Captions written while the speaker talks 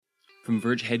From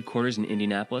Verge headquarters in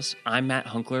Indianapolis, I'm Matt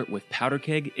Hunkler with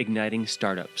PowderKeg Igniting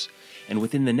Startups. And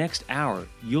within the next hour,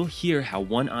 you'll hear how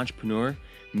one entrepreneur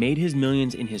made his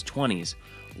millions in his 20s,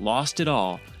 lost it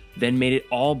all, then made it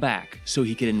all back so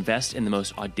he could invest in the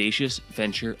most audacious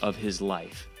venture of his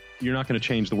life. You're not going to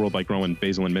change the world by growing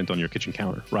basil and mint on your kitchen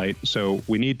counter, right? So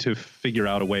we need to figure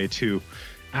out a way to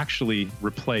actually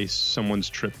replace someone's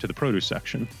trip to the produce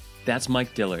section. That's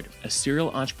Mike Dillard, a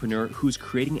serial entrepreneur who's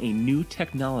creating a new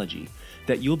technology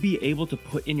that you'll be able to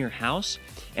put in your house,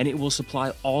 and it will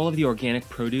supply all of the organic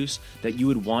produce that you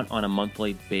would want on a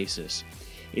monthly basis.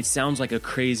 It sounds like a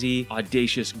crazy,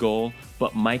 audacious goal,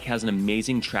 but Mike has an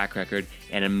amazing track record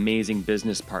and an amazing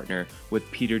business partner with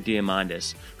Peter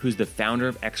Diamandis, who's the founder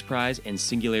of XPRIZE and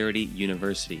Singularity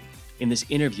University. In this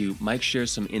interview, Mike shares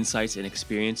some insights and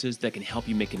experiences that can help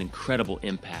you make an incredible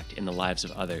impact in the lives of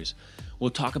others.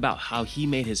 We'll talk about how he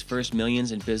made his first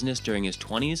millions in business during his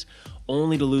 20s,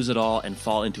 only to lose it all and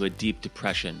fall into a deep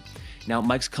depression. Now,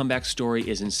 Mike's comeback story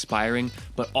is inspiring,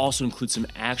 but also includes some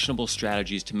actionable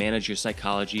strategies to manage your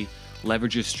psychology,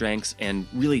 leverage your strengths, and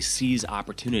really seize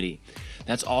opportunity.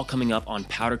 That's all coming up on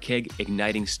PowderKeg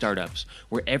Igniting Startups,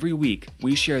 where every week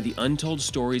we share the untold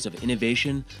stories of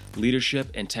innovation, leadership,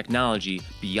 and technology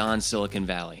beyond Silicon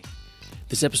Valley.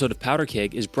 This episode of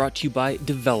PowderKeg is brought to you by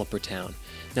DeveloperTown.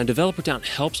 Now, DeveloperTown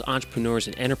helps entrepreneurs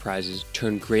and enterprises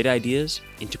turn great ideas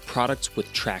into products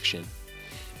with traction.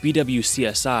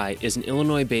 BWCSI is an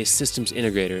Illinois-based systems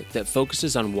integrator that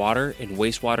focuses on water and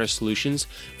wastewater solutions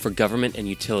for government and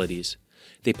utilities.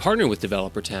 They partner with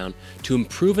DeveloperTown to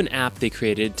improve an app they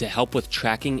created to help with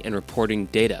tracking and reporting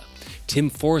data. Tim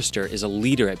Forrester is a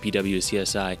leader at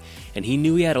BWCSI, and he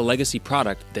knew he had a legacy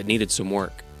product that needed some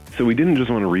work. So we didn't just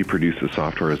want to reproduce the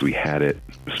software as we had it,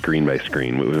 screen by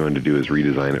screen. What we wanted to do is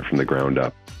redesign it from the ground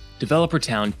up.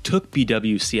 DeveloperTown took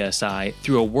BWCSI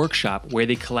through a workshop where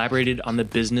they collaborated on the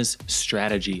business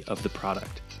strategy of the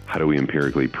product. How do we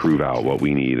empirically prove out what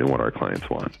we need and what our clients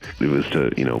want? It was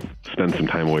to, spend some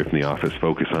time away from the office,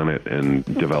 focus on it, and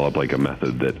develop like a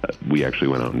method that we actually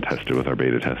went out and tested with our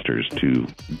beta testers to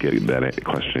get that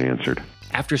question answered.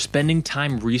 After spending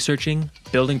time researching,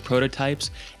 building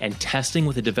prototypes, and testing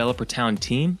with the DeveloperTown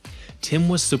team, Tim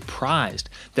was surprised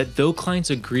that though clients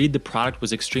agreed the product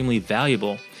was extremely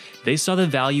valuable, they saw the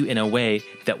value in a way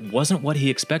that wasn't what he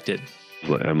expected.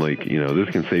 I'm like, this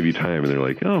can save you time. And they're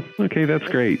like, oh, okay, that's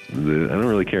great. I don't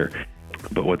really care.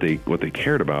 But what they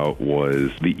cared about was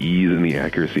the ease and the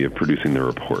accuracy of producing the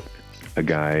report. A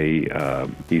guy,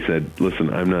 he said,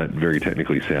 listen, I'm not very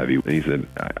technically savvy. And he said,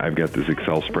 I've got this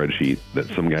Excel spreadsheet that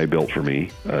some guy built for me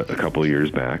a couple of years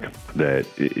back that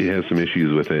it has some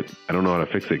issues with it. I don't know how to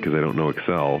fix it because I don't know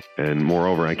Excel. And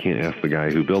moreover, I can't ask the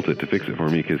guy who built it to fix it for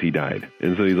me because he died.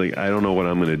 And so he's like, I don't know what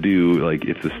I'm going to do. Like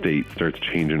if the state starts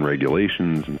changing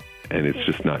regulations and it's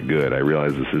just not good. I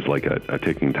realize this is like a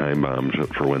ticking time bomb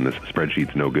for when this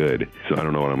spreadsheet's no good. So I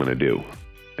don't know what I'm going to do.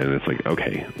 And it's like,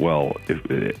 okay, well,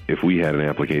 if we had an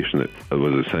application that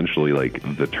was essentially like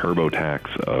the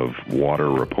TurboTax of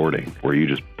water reporting, where you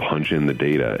just punch in the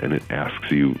data and it asks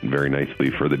you very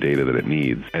nicely for the data that it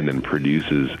needs and then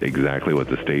produces exactly what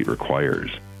the state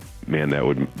requires, man, that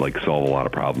would like solve a lot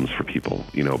of problems for people,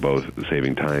 both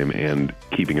saving time and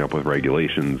keeping up with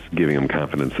regulations, giving them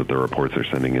confidence that the reports they're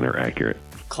sending in are accurate.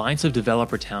 Clients of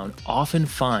DeveloperTown often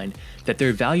find that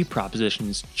their value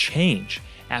propositions change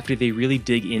after they really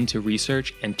dig into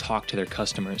research and talk to their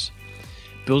customers.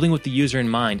 Building with the user in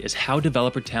mind is how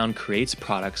DeveloperTown creates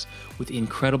products with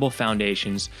incredible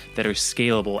foundations that are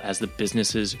scalable as the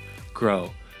businesses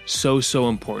grow. So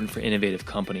important for innovative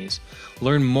companies.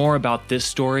 Learn more about this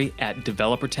story at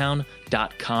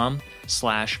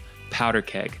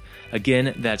developertown.com/powderkeg.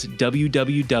 Again, that's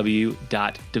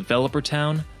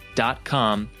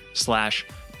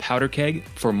www.developertown.com/powderkeg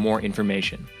for more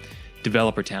information.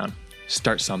 DeveloperTown.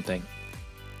 Start something.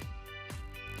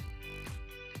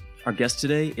 Our guest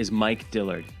today is Mike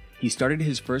Dillard. He started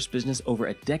his first business over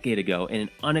a decade ago in an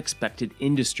unexpected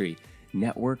industry,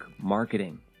 network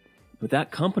marketing. But that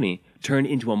company turned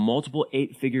into a multiple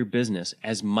 8-figure business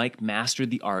as Mike mastered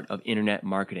the art of internet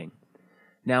marketing.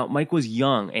 Now, Mike was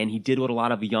young, and he did what a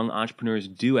lot of young entrepreneurs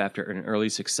do after an early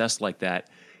success like that.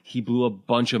 He blew a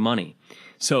bunch of money.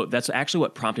 So that's actually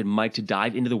what prompted Mike to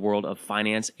dive into the world of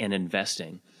finance and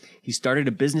investing. He started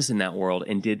a business in that world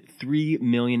and did $3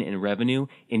 million in revenue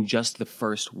in just the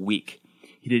first week.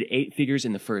 He did 8 figures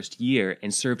in the first year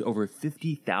and served over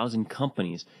 50,000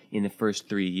 companies in the first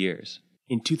 3 years.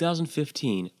 In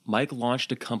 2015, Mike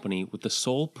launched a company with the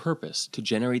sole purpose to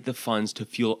generate the funds to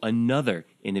fuel another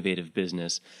innovative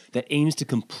business that aims to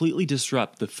completely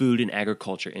disrupt the food and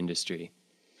agriculture industry.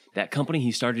 That company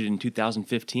he started in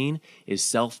 2015 is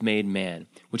Self-Made Man,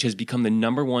 which has become the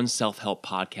 #1 self-help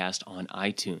podcast on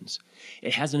iTunes.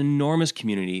 It has an enormous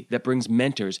community that brings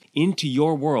mentors into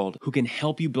your world who can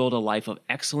help you build a life of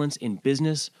excellence in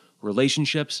business,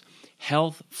 relationships,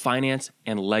 health, finance,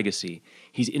 and legacy.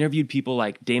 He's interviewed people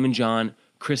like Damon John,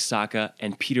 Chris Sacca,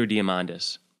 and Peter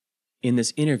Diamandis. In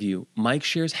this interview, Mike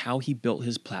shares how he built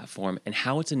his platform and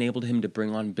how it's enabled him to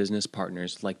bring on business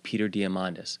partners like Peter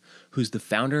Diamandis, who's the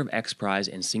founder of XPRIZE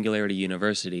and Singularity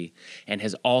University, and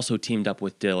has also teamed up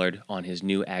with Dillard on his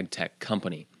new ag tech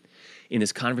company. In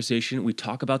this conversation, we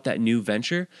talk about that new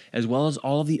venture, as well as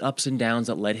all of the ups and downs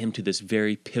that led him to this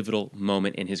very pivotal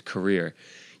moment in his career.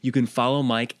 You can follow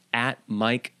Mike at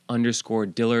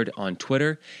Mike_Dillard on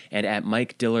Twitter and at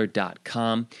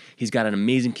MikeDillard.com. He's got an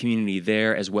amazing community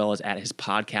there, as well as at his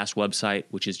podcast website,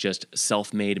 which is just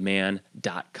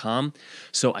selfmademan.com.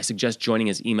 So I suggest joining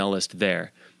his email list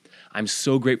there. I'm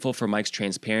so grateful for Mike's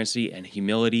transparency and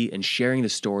humility and sharing the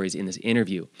stories in this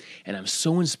interview. And I'm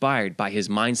so inspired by his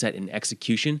mindset and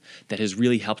execution that has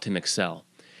really helped him excel.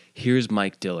 Here's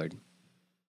Mike Dillard.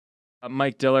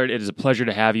 Mike Dillard, it is a pleasure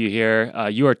to have you here.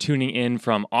 You are tuning in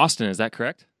from Austin, is that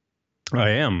correct? I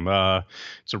am.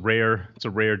 It's a rare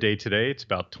day today. It's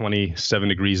about 27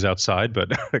 degrees outside,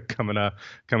 but coming to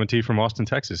you from Austin,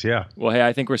 Texas. Yeah. Well, hey,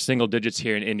 I think we're single digits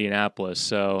here in Indianapolis,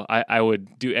 so I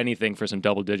would do anything for some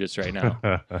double digits right now.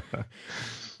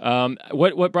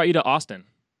 What brought you to Austin?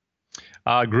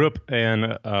 I grew up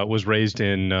and was raised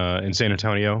in San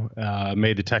Antonio,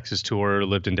 made the Texas tour,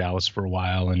 lived in Dallas for a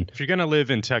while. And if you're going to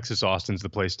live in Texas, Austin's the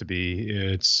place to be.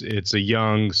 It's a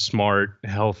young, smart,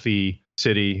 healthy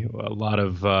city,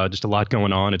 just a lot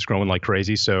going on. It's growing like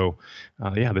crazy. So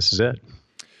this is it.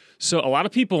 So a lot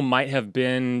of people might have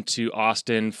been to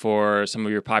Austin for some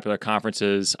of your popular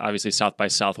conferences, obviously South by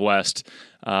Southwest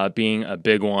being a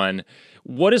big one.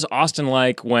 What is Austin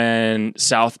like when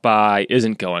South by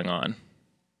isn't going on?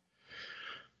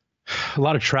 A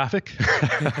lot of traffic,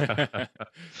 a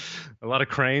lot of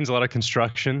cranes, a lot of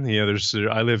construction.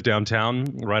 I live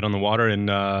downtown right on the water, and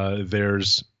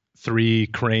there's 3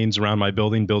 cranes around my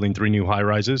building, building 3 new high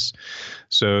rises.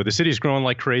 So the city's growing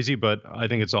like crazy, but I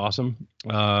think it's awesome.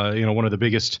 One of the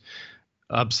biggest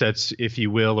upsets, if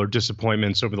you will, or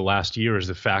disappointments over the last year is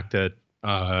the fact that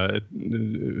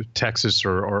Texas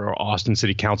or Austin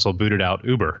City Council booted out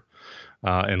Uber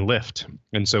and Lyft.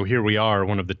 And so here we are,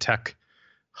 one of the tech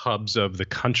hubs of the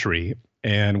country,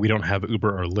 and we don't have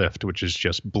Uber or Lyft, which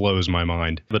just blows my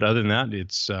mind. But other than that,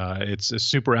 it's a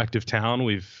super active town.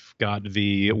 We've got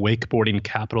the wakeboarding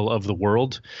capital of the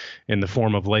world in the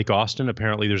form of Lake Austin.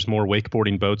 Apparently, there's more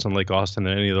wakeboarding boats on Lake Austin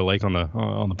than any other lake on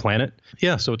the planet.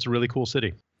 Yeah, so it's a really cool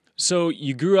city. So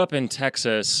you grew up in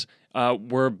Texas.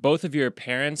 Were both of your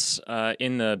parents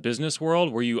in the business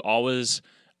world? Were you always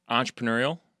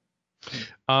entrepreneurial?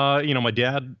 My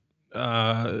dad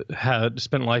had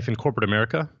spent life in corporate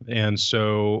America, and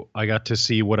so I got to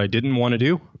see what I didn't want to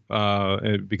do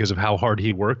because of how hard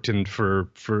he worked, and for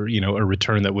a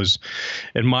return that was,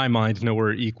 in my mind,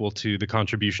 nowhere equal to the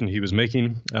contribution he was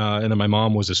making. And then my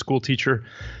mom was a school teacher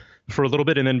for a little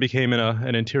bit, and then became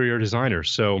an interior designer.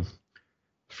 So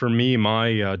for me,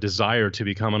 my desire to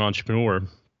become an entrepreneur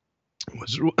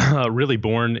was really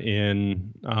born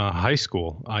in high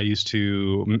school. I used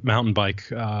to mountain bike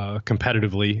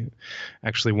competitively,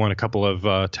 actually won a couple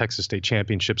of Texas state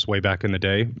championships way back in the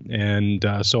day. And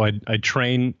so I'd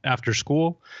train after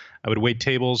school. I would wait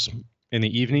tables in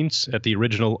the evenings at the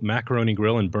original Macaroni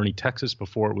Grill in Boerne, Texas,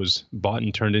 before it was bought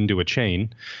and turned into a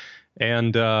chain.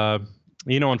 And,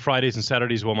 on Fridays and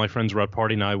Saturdays while my friends were out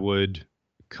partying, I would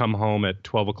come home at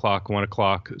 12 o'clock, 1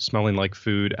 o'clock, smelling like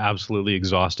food, absolutely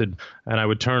exhausted. And I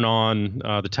would turn on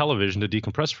the television to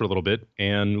decompress for a little bit.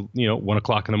 And, 1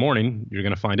 o'clock in the morning, you're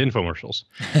going to find infomercials,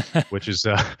 which is,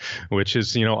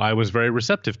 I was very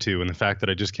receptive to. And the fact that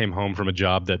I just came home from a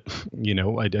job that,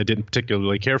 I didn't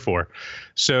particularly care for.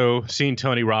 So seeing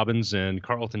Tony Robbins and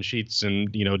Carlton Sheets and,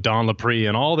 Don Lapre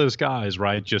and all those guys,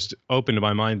 right, just opened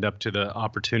my mind up to the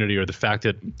opportunity or the fact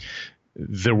that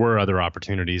there were other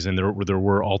opportunities and there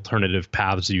were alternative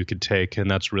paths that you could take. And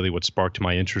that's really what sparked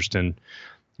my interest in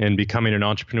becoming an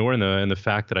entrepreneur, and the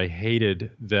fact that I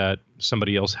hated that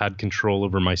somebody else had control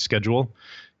over my schedule,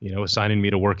 assigning me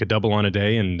to work a double on a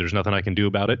day and there's nothing I can do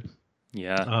about it.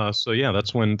 Yeah.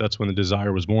 That's when the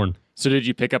desire was born. So did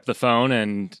you pick up the phone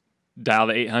and dial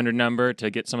the 800 number to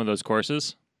get some of those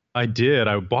courses? I did.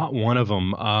 I bought one of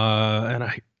them,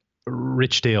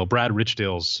 Brad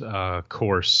Richdale's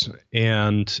course.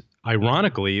 And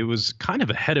ironically, it was kind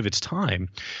of ahead of its time.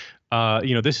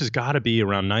 This has got to be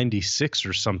around 96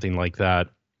 or something like that.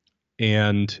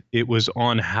 And it was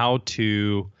on how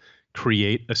to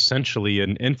create essentially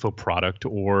an info product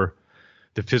or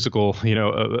the physical,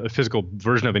 a physical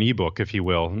version of an ebook, if you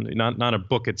will, not a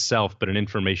book itself, but an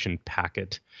information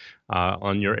packet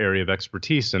on your area of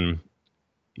expertise. And,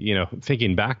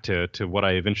 thinking back to what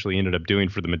I eventually ended up doing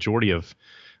for the majority of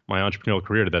my entrepreneurial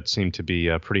career, that seemed to be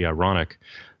pretty ironic.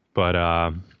 But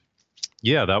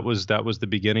yeah, that was the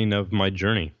beginning of my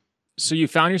journey. So you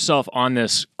found yourself on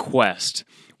this quest.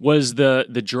 Was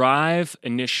the drive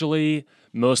initially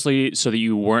mostly so that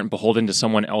you weren't beholden to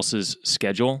someone else's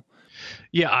schedule?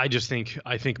 Yeah, I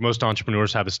think most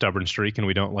entrepreneurs have a stubborn streak, and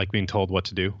we don't like being told what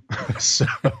to do. So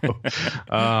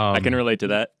I can relate to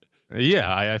that.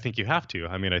 Yeah, I think you have to.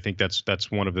 I mean, I think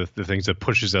that's one of the things that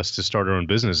pushes us to start our own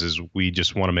business is we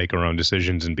just want to make our own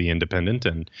decisions and be independent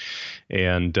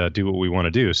and do what we want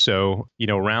to do. So,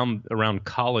 around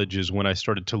college is when I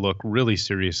started to look really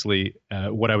seriously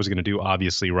at what I was going to do,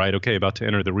 obviously, right? Okay, about to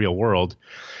enter the real world.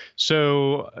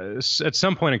 So at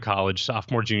some point in college,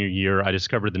 sophomore, junior year, I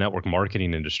discovered the network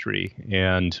marketing industry.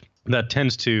 And that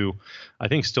tends to, I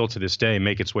think still to this day,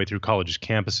 make its way through college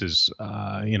campuses,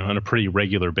 on a pretty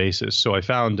regular basis. So I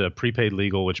found Prepaid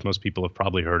Legal, which most people have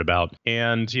probably heard about.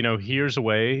 And, here's a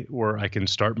way where I can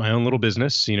start my own little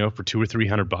business, for $200 or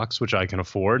 $300, which I can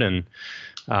afford. And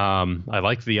I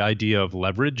like the idea of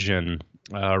leverage and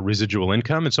residual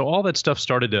income. And so all that stuff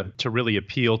started to really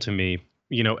appeal to me.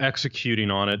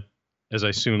 Executing on it, as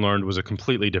I soon learned, was a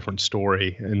completely different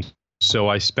story. And so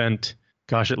I spent,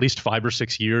 at least 5 or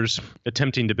 6 years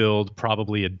attempting to build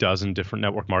probably a dozen different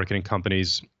network marketing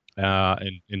companies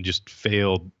and just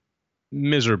failed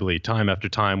miserably time after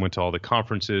time. Went to all the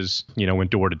conferences, went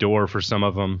door to door for some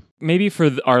of them. Maybe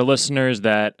for our listeners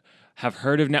that have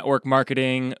heard of network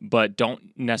marketing but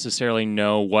don't necessarily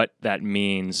know what that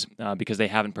means because they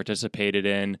haven't participated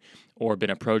in or been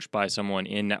approached by someone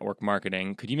in network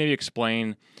marketing, could you maybe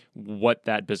explain what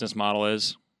that business model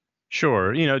is?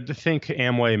 Sure. To think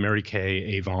Amway, Mary Kay,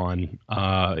 Avon,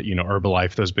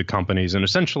 Herbalife, those big companies. And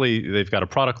essentially, they've got a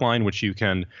product line which you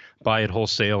can buy at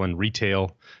wholesale and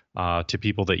retail to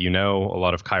people that A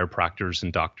lot of chiropractors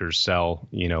and doctors sell,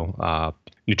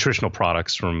 nutritional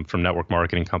products from network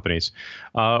marketing companies.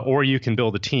 Or you can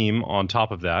build a team on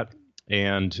top of that.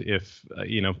 And if,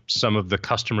 some of the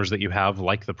customers that you have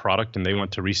like the product and they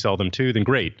want to resell them too, then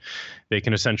great. They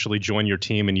can essentially join your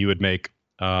team and you would make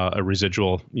a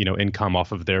residual, income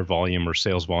off of their volume or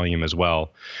sales volume as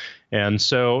well. And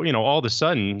so, all of a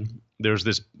sudden there's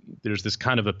this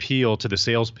kind of appeal to the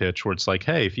sales pitch where it's like,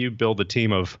 hey, if you build a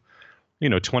team of,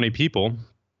 20 people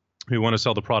who want to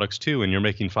sell the products too, and you're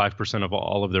making 5% of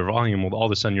all of their volume, well, all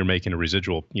of a sudden you're making a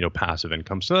residual, passive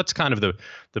income. So that's kind of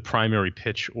the primary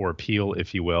pitch or appeal,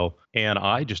 if you will. And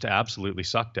I just absolutely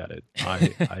sucked at it.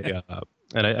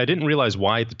 And I didn't realize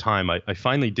why at the time. I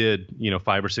finally did,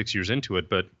 5 or 6 years into it.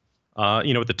 But,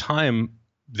 at the time,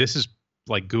 this is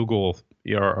like Google,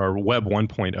 our web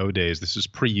 1.0 days. This is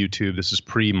pre-YouTube. This is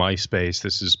pre-MySpace.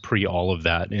 This is pre all of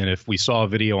that. And if we saw a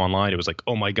video online, it was like,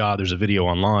 oh my God, there's a video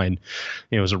online.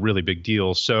 It was a really big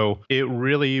deal. So it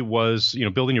really was,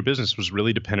 building your business was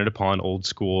really dependent upon old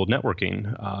school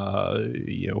networking,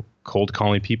 cold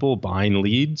calling people, buying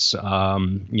leads,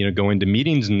 going to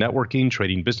meetings and networking,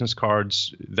 trading business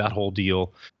cards, that whole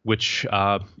deal, which,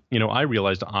 I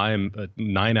realized I'm a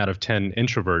 9 out of 10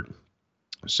 introvert.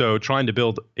 So trying to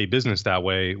build a business that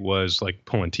way was like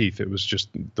pulling teeth. It was just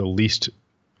the least,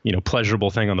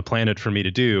 pleasurable thing on the planet for me to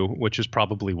do, which is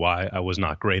probably why I was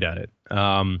not great at it.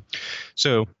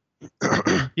 So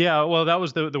yeah, well, that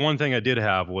was the one thing I did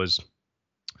have was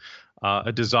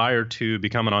a desire to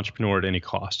become an entrepreneur at any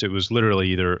cost. It was literally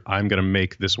either I'm going to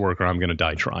make this work or I'm going to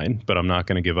die trying, but I'm not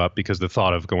going to give up because the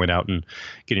thought of going out and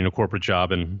getting a corporate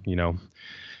job and,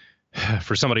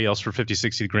 for somebody else for 50,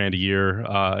 60 grand a year,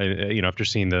 after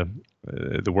seeing the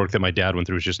work that my dad went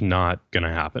through is just not going to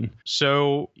happen.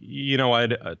 So,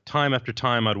 I'd time after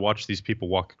time, I'd watch these people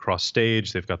walk across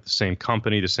stage. They've got the same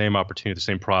company, the same opportunity, the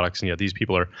same products. And yet these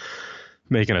people are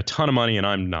making a ton of money and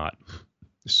I'm not.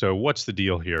 So what's the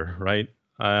deal here, right?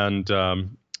 And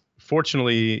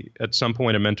fortunately, at some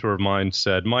point, a mentor of mine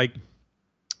said, Mike,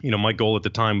 my goal at the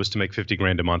time was to make 50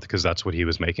 grand a month because that's what he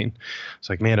was making. It's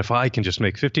like, man, if I can just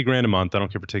make 50 grand a month, I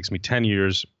don't care if it takes me 10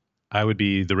 years, I would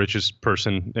be the richest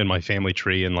person in my family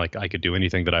tree. And like, I could do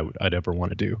anything that I'd ever want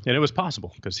to do. And it was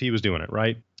possible because he was doing it,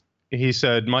 right? He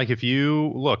said, Mike, if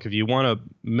you want to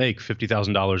make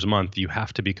 $50,000 a month, you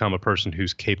have to become a person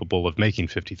who's capable of making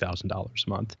 $50,000 a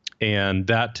month. And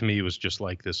that to me was just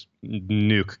like this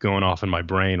nuke going off in my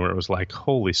brain where it was like,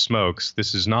 holy smokes,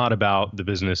 this is not about the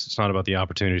business. It's not about the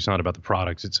opportunity. It's not about the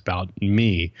products. It's about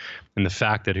me and the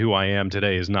fact that who I am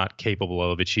today is not capable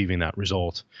of achieving that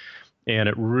result. And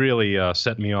it really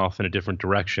set me off in a different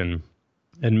direction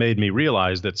and made me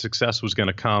realize that success was going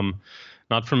to come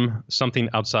not from something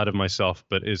outside of myself,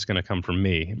 but it's going to come from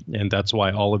me. And that's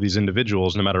why all of these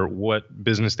individuals, no matter what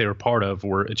business they were part of,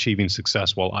 were achieving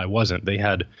success while I wasn't. They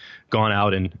had gone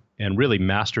out and really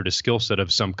mastered a skill set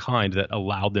of some kind that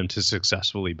allowed them to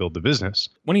successfully build the business.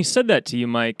 When he said that to you,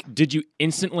 Mike, did you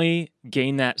instantly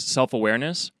gain that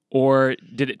self-awareness, or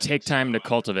did it take time to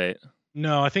cultivate?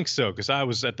 No, I think so, because I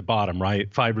was at the bottom,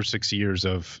 right? 5 or 6 years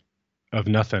of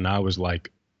nothing.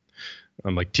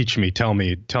 I'm like, teach me, tell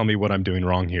me what I'm doing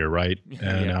wrong here, right?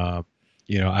 And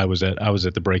I was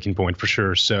at the breaking point for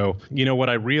sure. So, what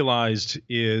I realized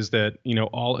is that,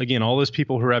 all those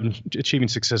people who are achieving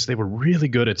success, they were really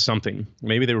good at something.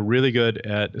 Maybe they were really good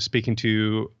at speaking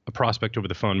to a prospect over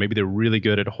the phone. Maybe they were really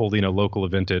good at holding a local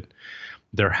event at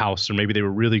their house, or maybe they were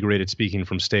really great at speaking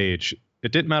from stage.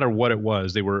 It didn't matter what it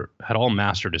was. They had all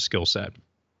mastered a skill set.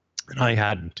 And I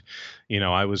hadn't.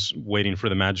 I was waiting for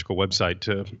the magical website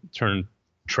to turn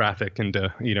traffic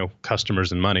into,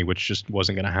 customers and money, which just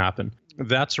wasn't going to happen.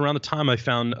 That's around the time I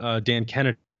found Dan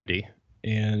Kennedy,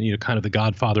 and, kind of the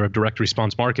godfather of direct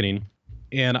response marketing.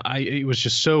 And it was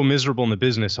just so miserable in the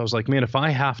business. I was like, man, if I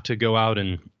have to go out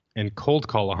and cold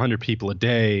call 100 people a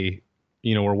day,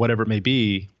 or whatever it may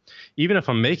be, even if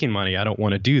I'm making money, I don't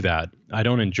want to do that. I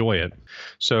don't enjoy it.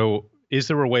 So is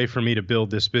there a way for me to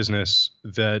build this business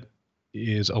that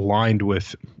is aligned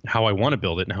with how I want to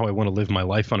build it and how I want to live my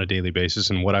life on a daily basis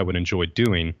and what I would enjoy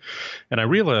doing? And I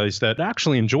realized that I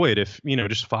actually enjoy it if,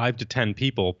 just 5 to 10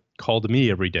 people called me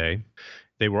every day.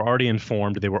 They were already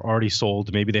informed, they were already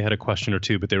sold, maybe they had a question or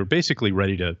two, but they were basically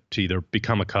ready to either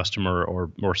become a customer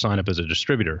or sign up as a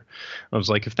distributor. I was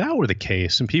like, if that were the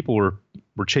case and people were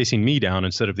chasing me down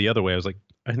instead of the other way, I was like,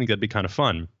 I think that'd be kind of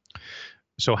fun.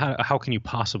 So how can you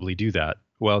possibly do that?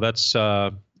 Well, that's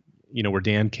where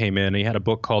Dan came in. He had a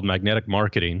book called Magnetic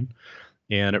Marketing,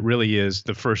 and it really is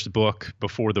the first book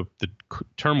before the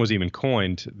term was even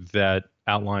coined that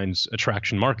outlines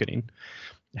attraction marketing.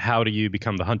 How do you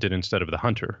become the hunted instead of the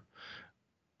hunter?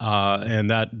 And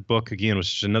that book, again, was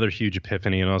just another huge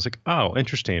epiphany. And I was like, oh,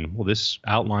 interesting. Well, this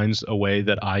outlines a way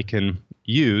that I can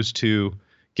use to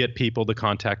get people to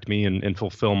contact me and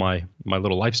fulfill my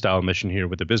little lifestyle mission here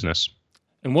with the business.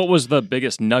 And what was the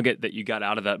biggest nugget that you got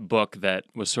out of that book that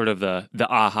was sort of the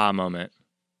aha moment?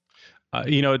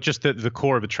 Just the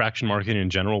core of attraction marketing in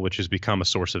general, which has become a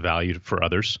source of value for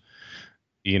others.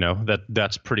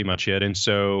 That's pretty much it. And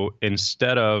so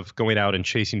instead of going out and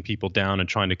chasing people down and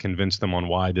trying to convince them on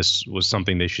why this was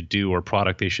something they should do or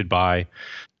product they should buy,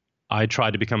 I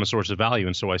tried to become a source of value.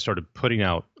 And so I started putting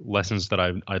out lessons that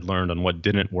I'd learned on what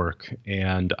didn't work.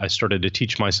 And I started to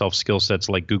teach myself skill sets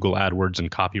like Google AdWords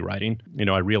and copywriting.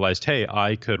 I realized, hey,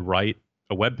 I could write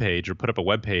a web page or put up a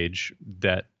web page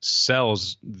that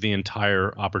sells the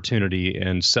entire opportunity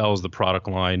and sells the product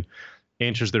line,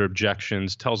 answers their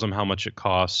objections, tells them how much it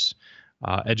costs,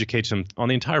 educates them on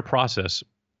the entire process.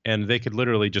 And they could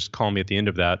literally just call me at the end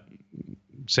of that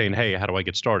saying, hey, how do I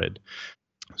get started?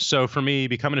 So for me,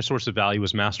 becoming a source of value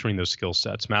was mastering those skill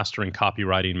sets, mastering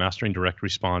copywriting, mastering direct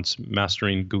response,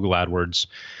 mastering Google AdWords.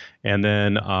 And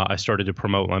then I started to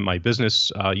promote my business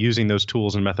using those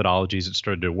tools and methodologies. It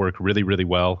started to work really, really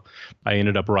well. I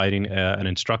ended up writing an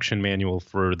instruction manual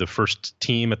for the first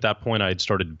team at that point I had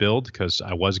started to build because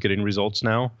I was getting results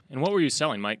now. And what were you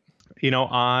selling, Mike?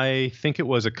 I think it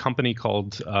was a company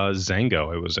called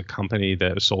Zango. It was a company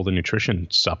that sold a nutrition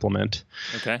supplement.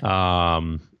 Okay.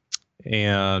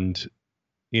 And,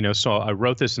 so I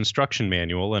wrote this instruction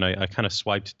manual and I kind of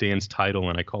swiped Dan's title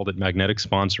and I called it Magnetic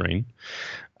Sponsoring.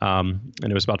 And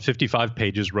it was about 55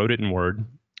 pages, wrote it in Word,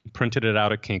 printed it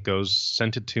out at Kinko's,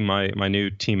 sent it to my new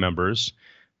team members.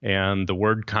 And the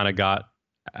word kind of got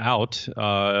out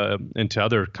into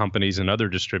other companies and other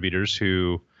distributors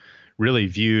who really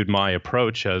viewed my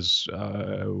approach as,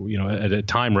 at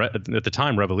the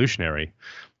time revolutionary.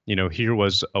 Here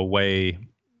was a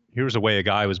way a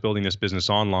guy was building this business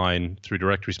online through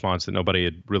direct response that nobody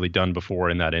had really done before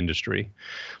in that industry.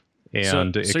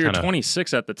 And so you're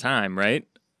 26 at the time, right?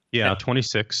 Yeah,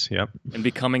 26. Yep. And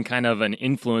becoming kind of an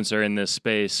influencer in this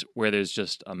space where there's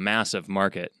just a massive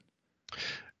market.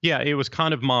 Yeah, it was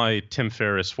kind of my Tim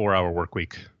Ferriss 4-hour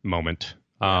workweek moment.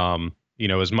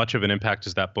 As much of an impact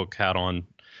as that book had on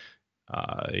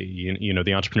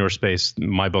the entrepreneur space,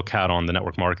 my book had on the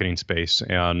network marketing space.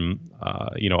 And,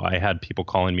 I had people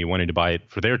calling me wanting to buy it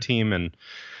for their team. And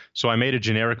so I made a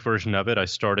generic version of it. I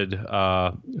started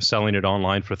selling it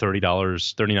online for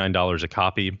 $39 a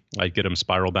copy. I'd get them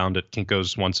spiral bound at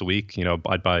Kinko's once a week.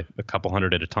 I'd buy a couple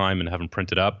hundred at a time and have them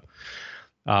printed up.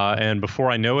 And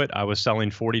before I know it, I was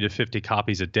selling 40 to 50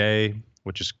 copies a day,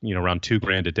 which is, around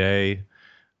 $2,000 a day.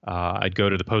 I'd go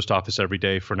to the post office every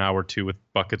day for an hour or two with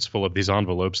buckets full of these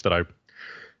envelopes that I,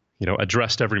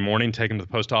 addressed every morning, take them to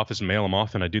the post office and mail them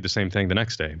off. And I do the same thing the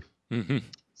next day. Mm-hmm.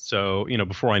 So,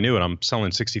 before I knew it, I'm selling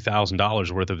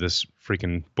 $60,000 worth of this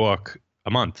freaking book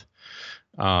a month.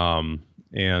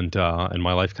 And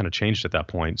my life kind of changed at that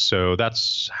point. So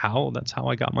that's how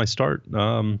I got my start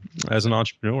as an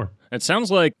entrepreneur. It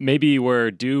sounds like maybe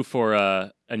we're due for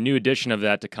a new edition of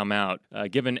that to come out.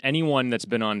 Given anyone that's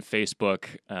been on Facebook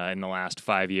in the last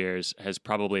 5 years has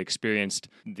probably experienced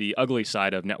the ugly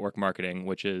side of network marketing,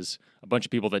 which is a bunch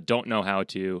of people that don't know how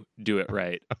to do it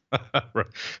right. Right.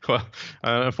 Well,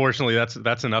 unfortunately,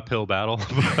 that's an uphill battle.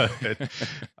 But,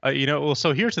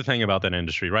 so here's the thing about that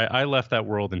industry, right? I left that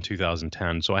world in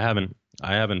 2010, so I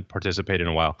haven't participated in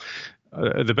a while.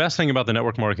 The best thing about the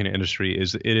network marketing industry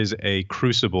is it is a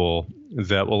crucible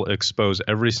that will expose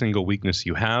every single weakness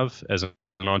you have as an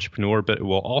entrepreneur, but it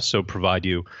will also provide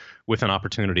you with an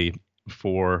opportunity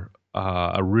for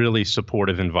a really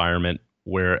supportive environment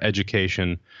where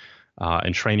education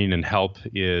and training and help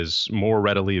is more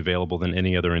readily available than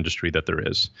any other industry that there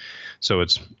is. So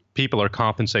people are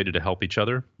compensated to help each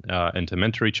other and to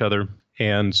mentor each other.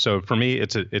 And so for me,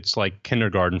 it's like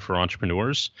kindergarten for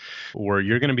entrepreneurs, where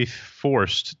you're going to be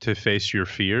forced to face your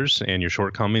fears and your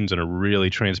shortcomings in a really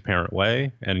transparent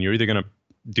way. And you're either going to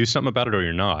do something about it or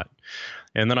you're not.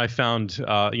 And then I found,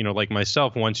 like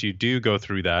myself, once you do go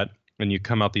through that and you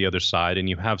come out the other side and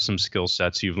you have some skill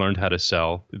sets, you've learned how to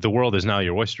sell, the world is now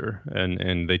your oyster.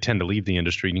 And they tend to leave the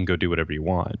industry and you can go do whatever you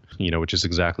want, which is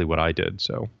exactly what I did.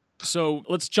 So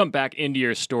let's jump back into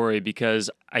your story, because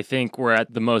I think we're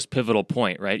at the most pivotal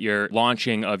point, right? Your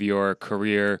launching of your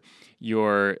career,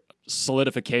 your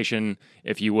solidification,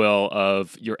 if you will,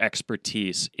 of your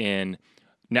expertise in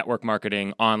network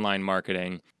marketing, online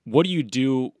marketing. What do you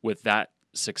do with that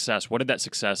success? What did that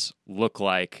success look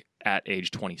like at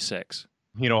age 26?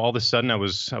 All of a sudden I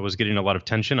was getting a lot of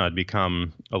attention. I'd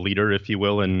become a leader, if you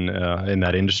will, in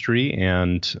that industry.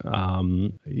 And,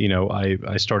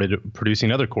 I started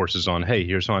producing other courses on, hey,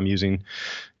 here's how I'm using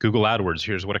Google AdWords.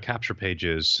 Here's what a capture page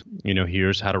is.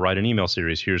 Here's how to write an email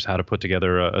series. Here's how to put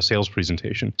together a sales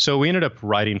presentation. So we ended up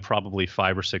writing probably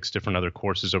 5 or 6 different other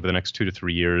courses over the next 2 to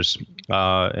 3 years.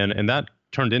 And that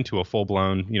turned into a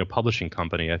full-blown, publishing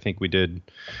company. I think we did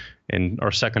in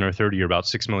our second or third year about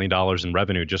 $6 million in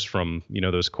revenue just from,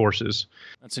 those courses.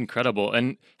 That's incredible.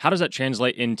 And how does that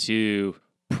translate into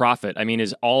profit? I mean,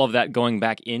 is all of that going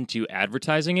back into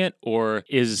advertising it, or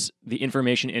is the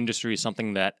information industry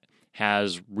something that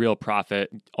has real profit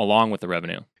along with the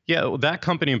revenue? Yeah, that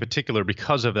company in particular,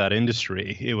 because of that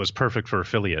industry, it was perfect for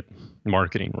affiliate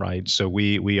marketing, right? So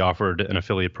we offered an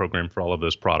affiliate program for all of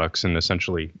those products, and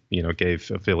essentially,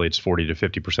 gave affiliates 40 to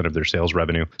 50% of their sales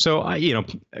revenue. So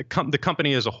the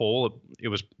company as a whole, it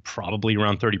was probably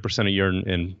around 30% a year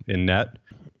in net.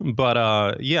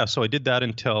 But so I did that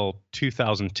until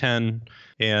 2010,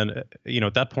 and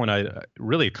at that point, I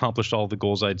really accomplished all the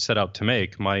goals I'd set out to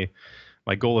make.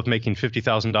 My goal of making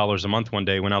 $50,000 a month one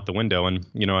day went out the window, and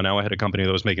now I had a company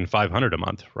that was making $500 a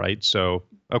month, right? So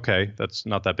okay, that's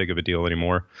not that big of a deal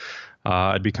anymore.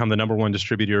 I'd become the number 1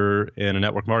 distributor in a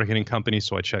network marketing company,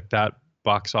 so I checked that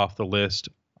box off the list.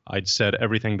 I'd said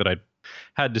everything that I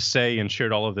had to say and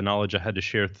shared all of the knowledge I had to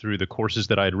share through the courses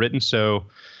that I had written. So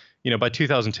by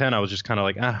 2010, I was just kind of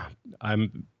like,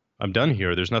 I'm done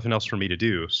here. There's nothing else for me to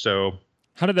do. So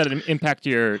how did that impact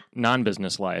your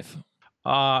non-business life?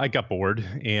 I got bored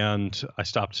and I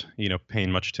stopped,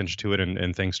 paying much attention to it,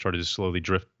 and things started to slowly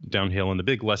drift downhill. And the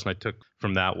big lesson I took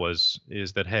from that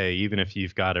is that, hey, even if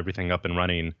you've got everything up and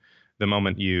running, the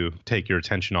moment you take your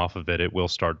attention off of it, it will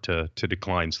start to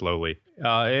decline slowly.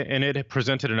 And it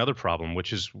presented another problem,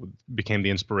 which became the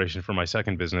inspiration for my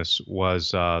second business, was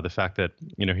the fact that,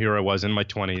 here I was in my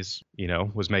 20s,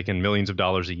 was making millions of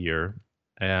dollars a year,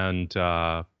 and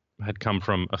had come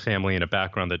from a family and a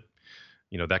background that,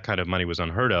 that kind of money was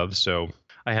unheard of. So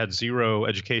I had zero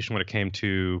education when it came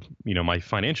to, my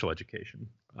financial education.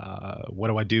 What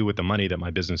do I do with the money that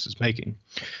my business is making?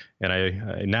 And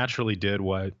I naturally did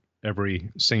what every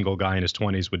single guy in his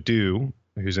 20s would do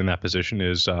who's in that position,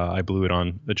 is I blew it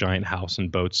on a giant house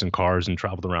and boats and cars and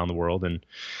traveled around the world and,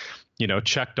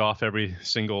 checked off every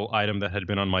single item that had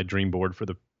been on my dream board for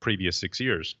the previous 6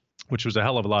 years, which was a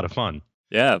hell of a lot of fun.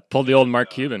 Yeah, pulled the old Mark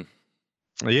Cuban.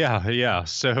 Yeah.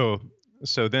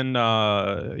 So then,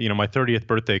 my 30th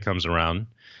birthday comes around,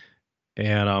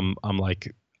 and I'm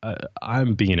like,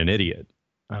 I'm being an idiot.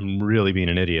 I'm really being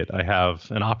an idiot. I have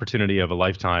an opportunity of a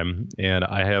lifetime, and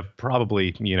I have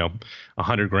probably,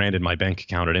 100 grand in my bank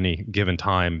account at any given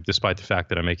time, despite the fact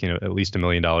that I'm making at least $1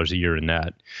 million a year in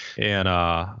net. And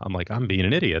I'm like, I'm being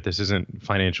an idiot. This isn't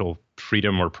financial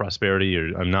freedom or prosperity,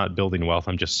 or I'm not building wealth.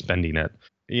 I'm just spending it.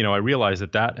 I realized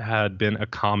that had been a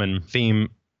common theme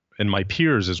in my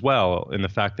peers as well, in the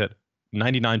fact that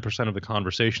 99% of the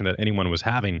conversation that anyone was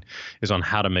having is on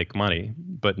how to make money,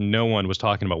 but no one was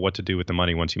talking about what to do with the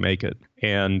money once you make it.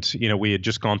 And, we had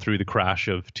just gone through the crash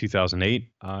of 2008,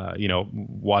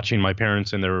 watching my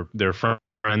parents and their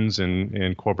friends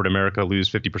in corporate America lose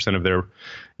 50% of their,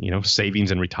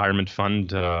 savings and retirement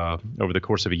fund over the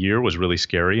course of a year was really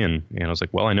scary. And I was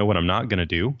like, well, I know what I'm not going to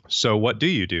do. So what do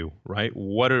you do, right?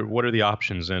 What are the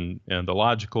options? And the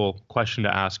logical question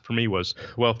to ask for me was,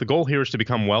 well, if the goal here is to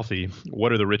become wealthy,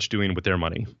 what are the rich doing with their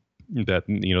money that,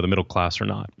 the middle class are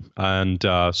not? And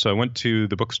so I went to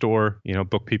the bookstore,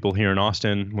 book people here in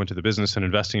Austin, went to the business and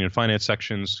investing and finance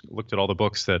sections, looked at all the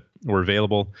books that were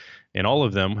available, and all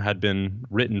of them had been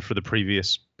written for the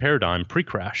previous paradigm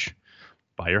pre-crash.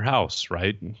 Buy your house,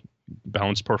 right?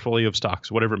 Balanced portfolio of stocks,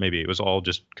 whatever it may be. It was all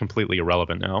just completely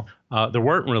irrelevant now. There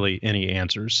weren't really any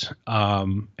answers.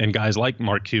 And guys like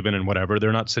Mark Cuban and whatever,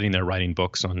 they're not sitting there writing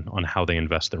books on how they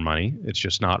invest their money. It's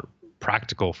just not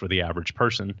practical for the average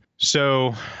person.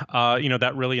 So,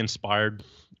 that really inspired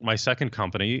my second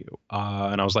company.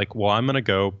 And I was like, well, I'm going to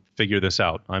go figure this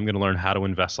out. I'm going to learn how to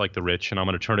invest like the rich, and I'm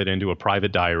going to turn it into a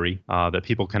private diary that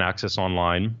people can access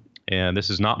online. And this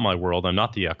is not my world. I'm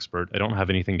not the expert. I don't have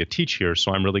anything to teach here.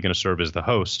 So I'm really going to serve as the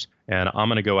host. And I'm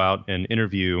going to go out and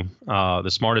interview the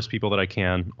smartest people that I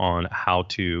can on how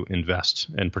to invest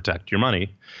and protect your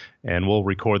money. And we'll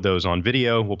record those on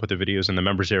video. We'll put the videos in the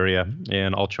members area,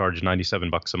 and I'll charge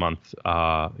 $97 a month,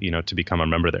 to become a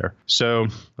member there. So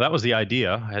that was the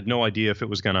idea. I had no idea if it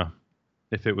was gonna,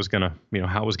 how it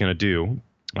was gonna do.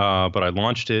 But I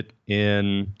launched it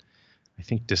in, I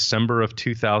think, December of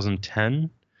 2010.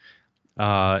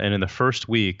 And in the first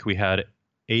week, we had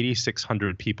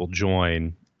 8,600 people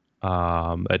join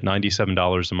at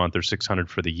 $97 a month, or $600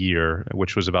 for the year,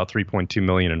 which was about $3.2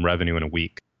 million in revenue in a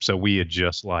week. So we had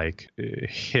just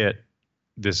hit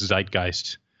this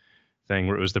zeitgeist thing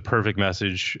where it was the perfect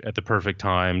message at the perfect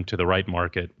time to the right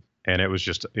market. And it was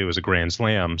a grand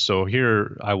slam. So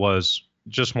here I was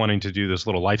just wanting to do this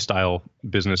little lifestyle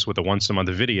business with a once a month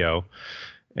video.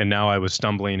 And now I was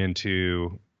stumbling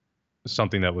into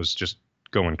something that was just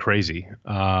going crazy.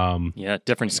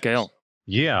 Different scale.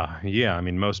 Yeah. I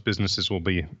mean, most businesses will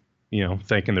be,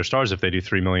 thanking their stars if they do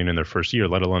 $3 million in their first year,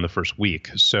 let alone the first week.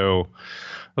 So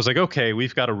I was like, okay,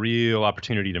 we've got a real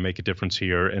opportunity to make a difference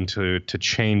here and to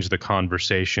change the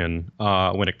conversation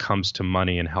when it comes to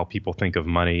money and how people think of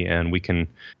money. And we can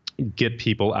get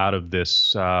people out of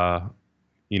this,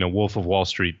 Wolf of Wall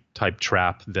Street type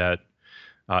trap that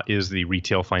is the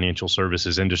retail financial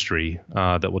services industry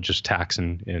that will just tax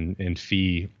and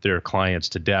fee their clients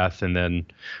to death and then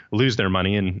lose their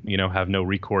money and, have no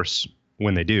recourse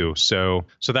when they do. So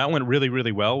that went really,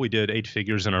 really well. We did 8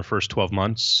 figures in our first 12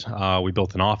 months. We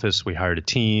built an office, we hired a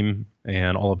team,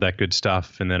 and all of that good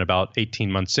stuff. And then about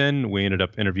 18 months in, we ended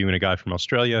up interviewing a guy from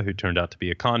Australia who turned out to be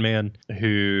a con man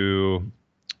who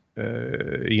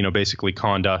basically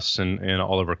conned us and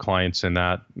all of our clients, and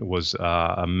that was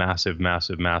a massive,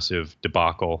 massive, massive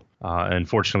debacle.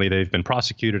 Unfortunately, they've been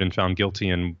prosecuted and found guilty,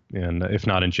 and if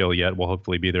not in jail yet, will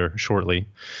hopefully be there shortly.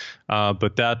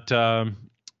 But that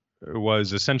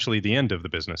was essentially the end of the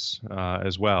business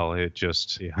as well. It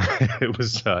just, it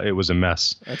was a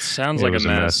mess. It sounds like a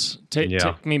mess.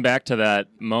 Take me back to that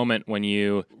moment when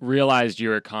you realized you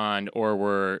were conned, or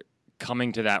were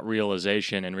coming to that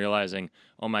realization and realizing,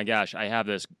 oh my gosh, I have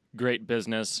this great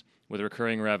business with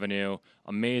recurring revenue,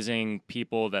 amazing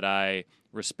people that I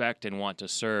respect and want to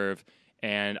serve,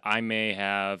 and I may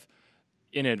have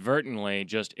inadvertently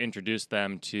just introduced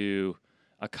them to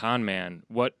a con man.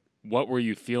 What were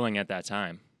you feeling at that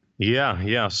time?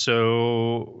 Yeah.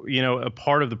 So, a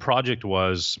part of the project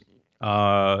was,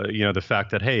 the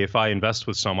fact that, hey, if I invest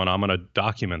with someone, I'm going to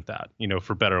document that,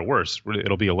 for better or worse.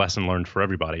 It'll be a lesson learned for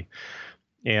everybody.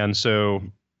 And so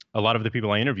a lot of the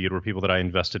people I interviewed were people that I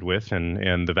invested with,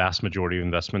 and the vast majority of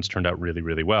investments turned out really,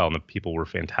 really well, and the people were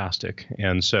fantastic.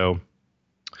 And so,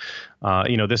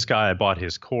 this guy, I bought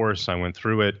his course. I went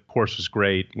through it. Course was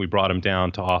great. We brought him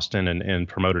down to Austin and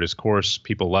promoted his course.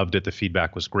 People loved it. The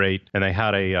feedback was great. And they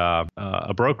had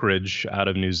a brokerage out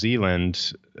of New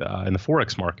Zealand in the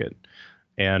Forex market,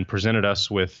 and presented us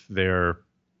with their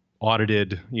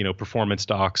audited, performance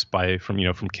docs from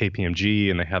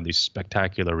KPMG, and they had these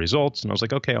spectacular results. And I was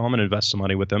like, okay, I'm going to invest some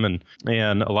money with them. And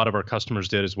a lot of our customers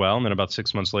did as well. And then about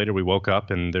 6 months later, we woke up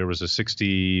and there was a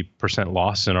 60%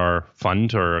 loss in our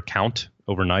fund or account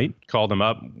overnight. Called him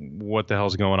up. What the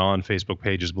hell's going on? Facebook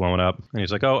page is blowing up. And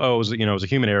he's like, it was a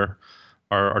human error.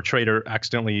 Our trader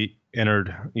accidentally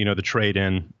entered, the trade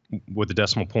in with the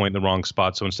decimal point in the wrong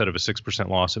spot. So instead of a 6%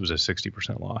 loss, it was a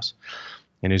 60% loss.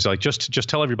 And he's like, just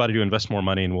tell everybody to invest more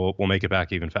money and we'll make it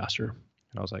back even faster.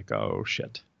 And I was like, oh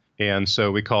shit. And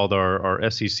so we called our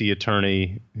SEC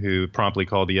attorney, who promptly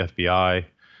called the FBI,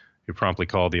 who promptly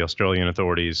called the Australian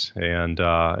authorities, and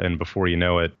before you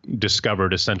know it,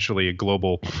 discovered essentially a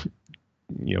global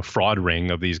fraud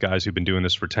ring of these guys who've been doing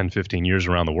this for 10, 15 years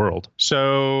around the world.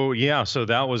 So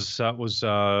that was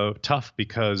tough,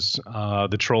 because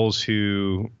the trolls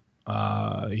who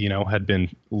had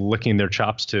been licking their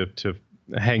chops to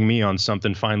hang me on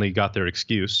something finally got their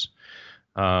excuse.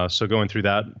 So going through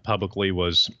that publicly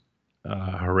was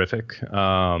horrific.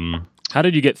 How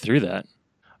did you get through that?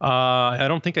 I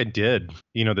don't think I did.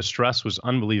 The stress was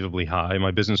unbelievably high.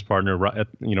 My business partner,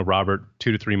 Robert,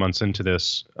 2 to 3 months into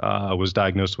this, was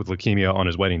diagnosed with leukemia on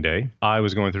his wedding day. I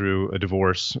was going through a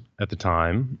divorce at the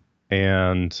time,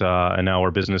 and now our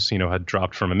business, had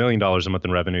dropped from $1 million a month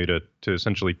in revenue to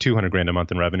essentially $200,000 a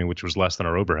month in revenue, which was less than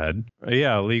our overhead.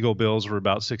 Legal bills were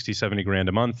about $60,000-$70,000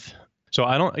 a month. So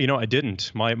I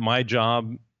didn't. My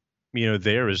job,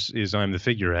 there is I'm the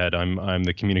figurehead. I'm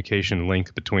the communication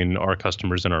link between our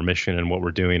customers and our mission and what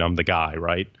we're doing. I'm the guy,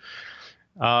 right?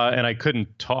 And I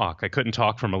couldn't talk. I couldn't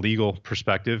talk from a legal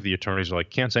perspective. The attorneys are like,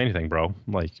 can't say anything, bro.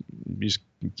 Like, you just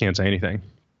can't say anything.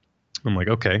 I'm like,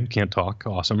 okay, can't talk.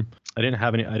 Awesome. I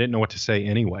didn't know what to say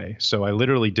anyway. So I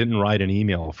literally didn't write an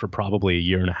email for probably a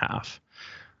year and a half,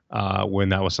 when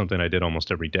that was something I did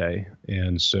almost every day.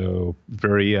 And so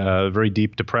very, very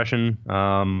deep depression,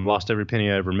 lost every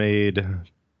penny I ever made.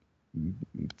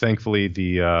 Thankfully,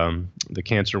 the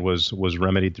cancer was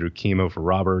remedied through chemo for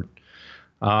Robert.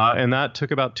 And that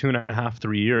took about 2.5,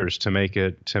 3 years to make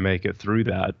it through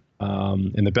that.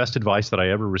 And the best advice that I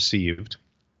ever received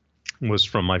was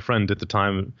from my friend at the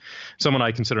time, someone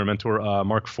I consider a mentor,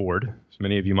 Mark Ford.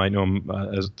 Many of you might know him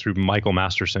through Michael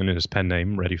Masterson and his pen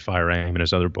name, Ready, Fire, Aim, and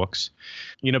his other books.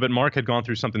 But Mark had gone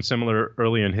through something similar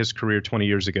early in his career 20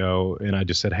 years ago, and I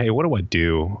just said, hey, what do I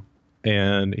do?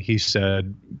 And he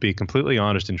said, be completely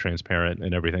honest and transparent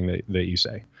in everything that you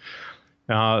say.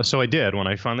 So I did. When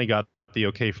I finally got the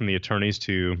okay from the attorneys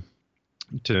to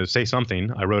say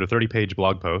something, I wrote a 30-page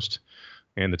blog post.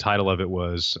 And the title of it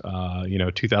was,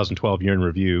 2012 year in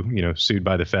review, sued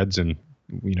by the feds and,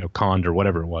 conned or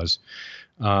whatever it was.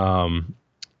 And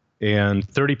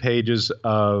 30 pages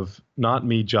of not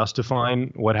me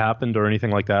justifying what happened or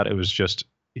anything like that. It was just,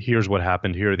 here's what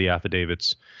happened. Here are the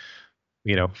affidavits,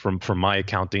 from my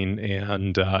accounting.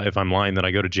 And if I'm lying, then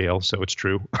I go to jail. So it's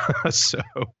true.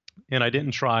 And I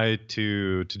didn't try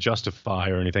to justify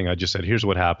or anything. I just said, here's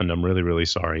what happened. I'm really, really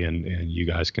sorry. And you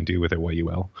guys can do with it what you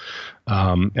will.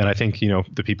 And I think,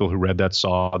 the people who read that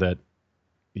saw that,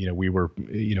 we were,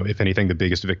 if anything, the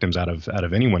biggest victims out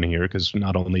of anyone here, because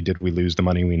not only did we lose the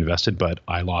money we invested, but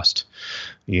I lost,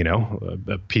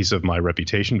 a piece of my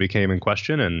reputation became in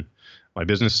question, and my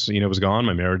business, was gone.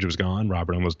 My marriage was gone.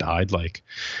 Robert almost died. Like,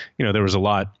 there was a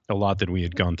lot that we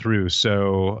had gone through.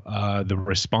 So the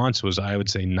response was, I would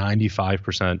say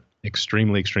 95%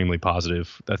 extremely, extremely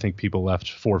positive. I think people left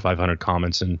 400 or 500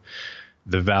 comments, and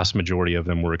the vast majority of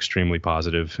them were extremely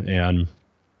positive. And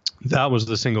that was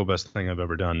the single best thing I've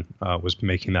ever done, was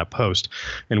making that post.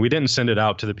 And we didn't send it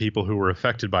out to the people who were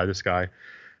affected by this guy.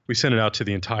 We sent it out to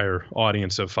the entire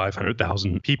audience of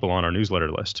 500,000 people on our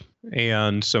newsletter list.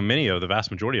 And so the vast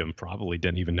majority of them probably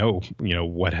didn't even know,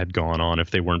 what had gone on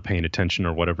if they weren't paying attention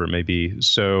or whatever it may be.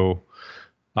 So,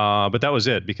 but that was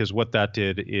it, because what that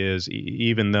did is,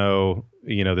 even though,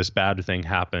 this bad thing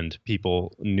happened,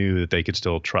 people knew that they could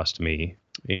still trust me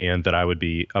and that I would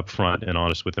be upfront and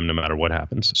honest with them no matter what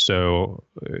happens. So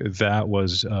that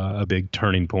was a big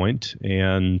turning point,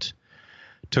 and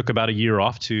took about a year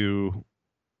off to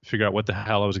figure out what the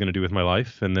hell I was going to do with my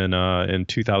life. And then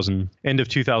end of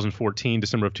 2014,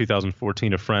 December of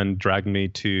 2014, a friend dragged me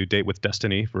to Date with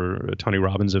Destiny for a Tony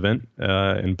Robbins event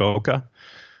in Boca.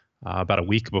 About a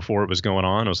week before it was going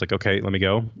on, I was like, okay, let me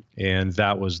go. And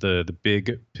that was the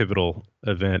big pivotal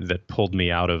event that pulled me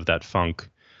out of that funk,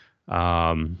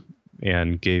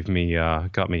 and gave me,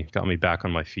 got me back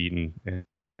on my feet and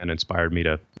inspired me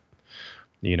to,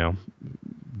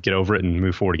 get over it and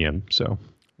move forward again. So.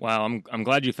 Wow, I'm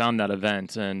glad you found that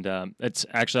event, and it's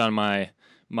actually on my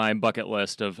my bucket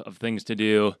list of things to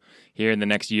do here in the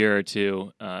next year or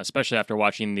two, especially after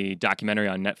watching the documentary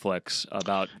on Netflix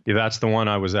about. Yeah, that's the one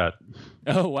I was at.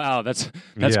 Oh wow, that's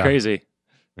Yeah. crazy.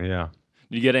 Yeah.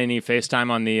 Did you get any FaceTime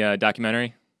on the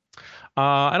documentary?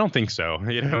 I don't think so.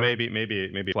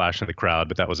 Maybe a flash in the crowd,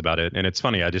 but that was about it. And it's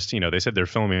funny. I just, they said they're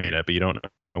filming it, but you don't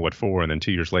know what for. And then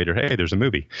 2 years later, hey, there's a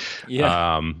movie.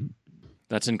 Yeah.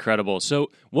 That's incredible.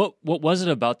 So what was it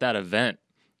about that event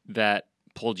that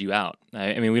pulled you out?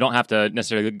 I mean, we don't have to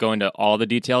necessarily go into all the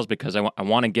details because I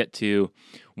want to get to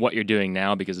what you're doing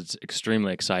now because it's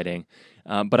extremely exciting.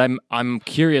 But I'm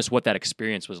curious what that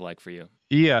experience was like for you.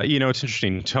 Yeah, it's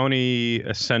interesting. Tony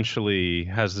essentially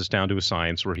has this down to a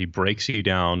science where he breaks you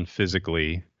down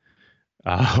physically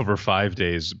over 5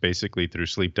 days, basically through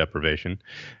sleep deprivation,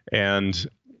 and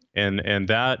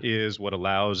that is what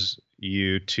allows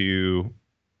you to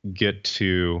get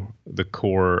to the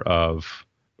core of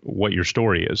what your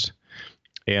story is.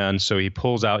 And so he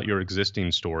pulls out your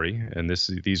existing story, and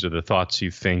these are the thoughts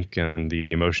you think and the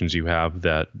emotions you have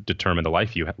that determine the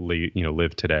life you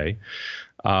live today.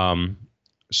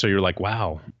 So you're like,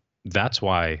 wow, that's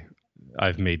why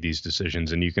I've made these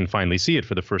decisions, and you can finally see it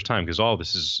for the first time because all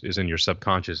this is in your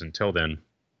subconscious until then.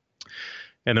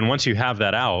 And then once you have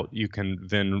that out, you can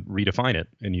then redefine it,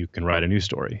 and you can write a new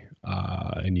story,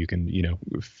 and you can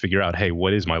figure out, hey,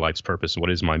 what is my life's purpose?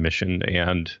 What is my mission?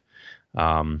 And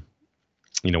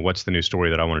what's the new story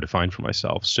that I want to define for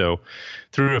myself? So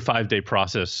through a 5-day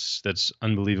process that's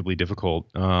unbelievably difficult,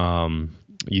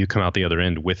 you come out the other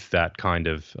end with that kind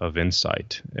of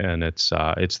insight. And it's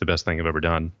the best thing I've ever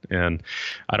done. And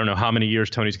I don't know how many years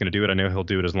Tony's going to do it. I know he'll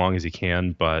do it as long as he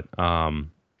can, but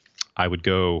I would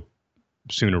go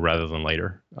sooner rather than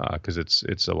later because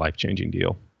it's a life-changing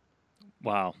deal.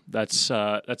 Wow. That's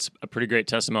a pretty great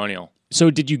testimonial.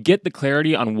 So did you get the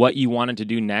clarity on what you wanted to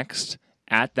do next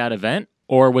at that event?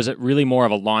 Or was it really more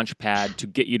of a launch pad to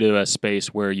get you to a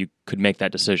space where you could make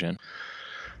that decision?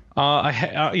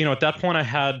 At that point, I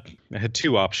had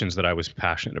 2 options that I was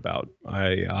passionate about.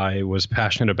 I was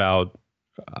passionate about,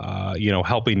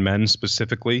 helping men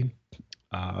specifically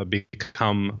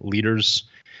become leaders.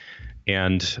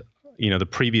 And, the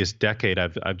previous decade,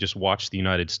 I've just watched the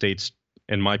United States,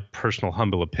 in my personal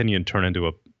humble opinion, turn into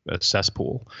a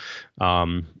cesspool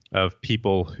of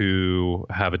people who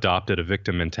have adopted a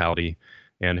victim mentality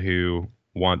and who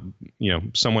want,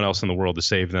 someone else in the world to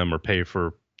save them or pay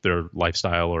for their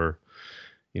lifestyle, or,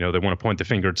 they want to point the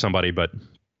finger at somebody. But,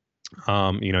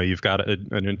 you've got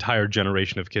an entire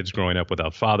generation of kids growing up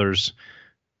without fathers.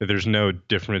 There's no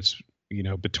difference,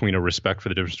 between a respect for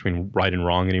the difference between right and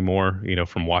wrong anymore,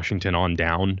 from Washington on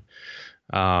down.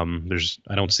 I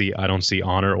don't see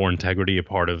honor or integrity a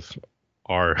part of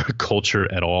our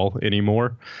culture at all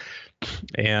anymore.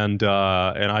 And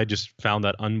I just found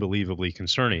that unbelievably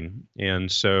concerning.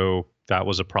 And so that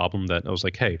was a problem that I was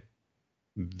like, hey,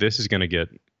 this is going to get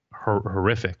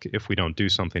horrific if we don't do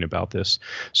something about this.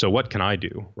 So what can I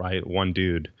do, right? One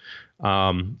dude.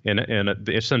 And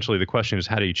essentially the question is,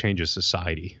 how do you change a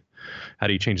society? How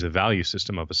do you change the value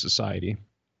system of a society?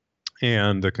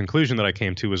 And the conclusion that I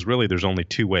came to was really there's only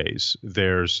 2 ways.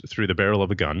 There's through the barrel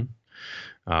of a gun,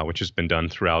 which has been done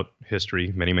throughout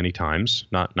history many, many times,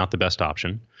 not the best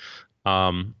option,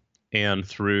 and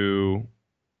through,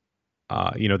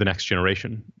 the next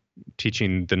generation,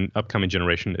 teaching the upcoming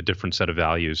generation a different set of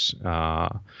values.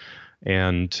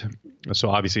 And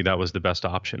so obviously that was the best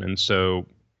option. And so,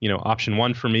 option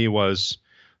 1 for me was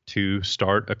to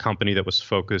start a company that was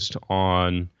focused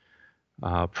on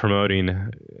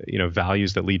promoting,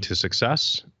 values that lead to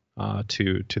success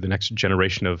to the next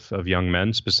generation of young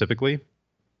men specifically.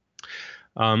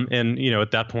 And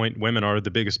at that point, women are the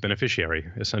biggest beneficiary.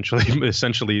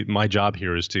 Essentially, my job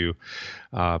here is to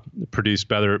produce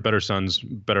better sons,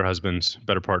 better husbands,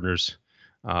 better partners,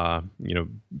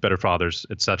 better fathers,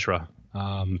 etc.,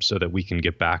 so that we can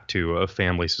get back to a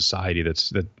family society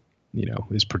that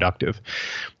is productive.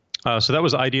 So that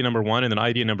was idea number 1, and then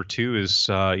idea number 2 is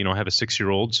I have a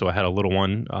 6-year-old, so I had a little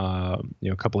one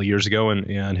a couple of years ago,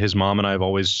 and his mom and I have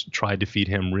always tried to feed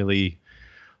him really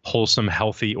wholesome,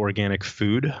 healthy, organic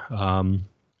food.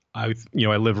 I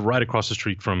live right across the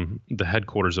street from the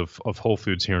headquarters of Whole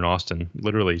Foods here in Austin,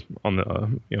 literally on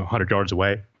the 100 yards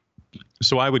away.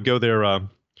 So I would go there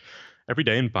every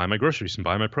day and buy my groceries and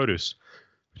buy my produce.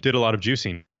 Did a lot of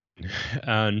juicing.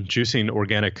 And juicing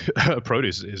organic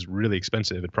produce is really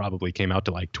expensive. It probably came out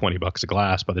to like $20 a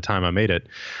glass by the time I made it.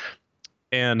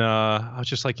 And I was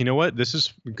just like, you know what? This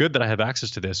is good that I have access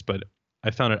to this, but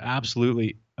I found it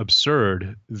absolutely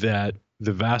absurd that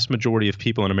the vast majority of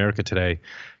people in America today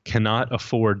cannot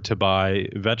afford to buy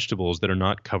vegetables that are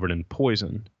not covered in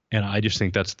poison. And I just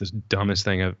think that's the dumbest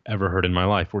thing I've ever heard in my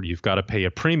life, where you've got to pay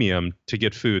a premium to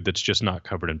get food that's just not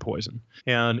covered in poison.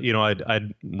 And,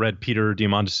 I'd read Peter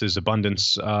Diamandis'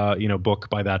 Abundance, book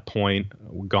by that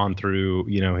point, gone through,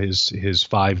 his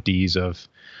 5 Ds of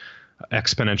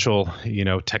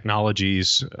exponential,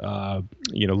 technologies,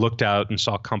 looked out and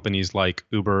saw companies like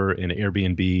Uber and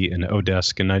Airbnb and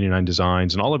Odesk and 99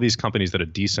 Designs and all of these companies that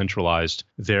had decentralized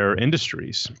their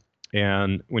industries.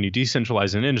 And when you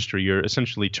decentralize an industry, you're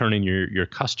essentially turning your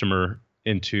customer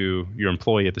into your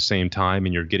employee at the same time,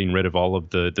 and you're getting rid of all of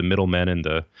the middlemen and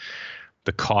the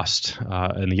cost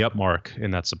and the upmark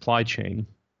in that supply chain.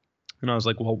 And I was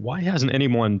like, well, why hasn't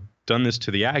anyone done this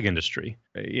to the ag industry?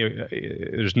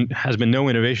 Has been no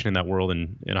innovation in that world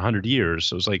in 100 years.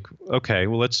 So I was like, okay,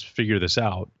 well, let's figure this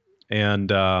out. And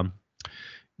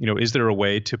is there a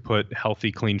way to put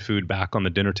healthy, clean food back on the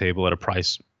dinner table at a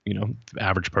price the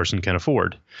average person can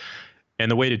afford?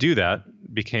 And the way to do that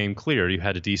became clear. You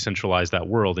had to decentralize that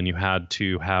world, and you had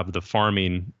to have the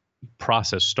farming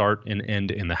process start and end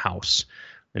in the house.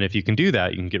 And if you can do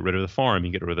that, you can get rid of the farm,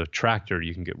 you can get rid of the tractor,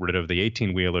 you can get rid of the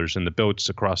 18-wheelers and the boats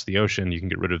across the ocean, you can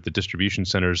get rid of the distribution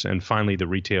centers, and finally the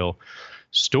retail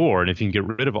store. And if you can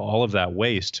get rid of all of that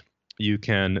waste, you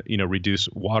can reduce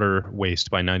water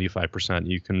waste by 95%.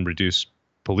 You can reduce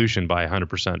pollution by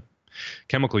 100%.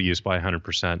 Chemical use by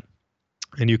 100%,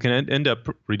 and you can end up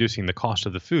reducing the cost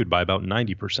of the food by about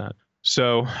 90%.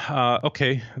 So,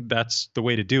 okay, that's the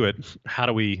way to do it. How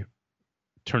do we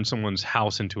turn someone's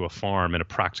house into a farm in a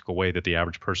practical way that the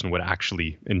average person would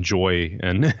actually enjoy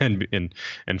and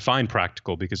find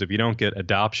practical? Because if you don't get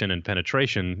adoption and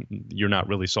penetration, you're not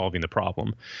really solving the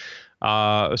problem.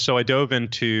 So I dove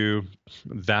into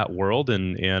that world,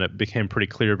 and it became pretty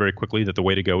clear very quickly that the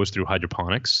way to go was through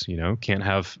hydroponics. Can't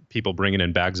have people bringing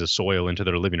in bags of soil into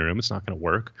their living room. It's not going to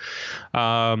work.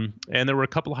 And there were a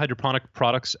couple of hydroponic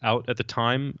products out at the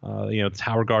time,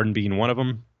 Tower Garden being one of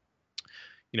them.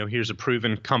 Here's a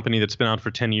proven company that's been out for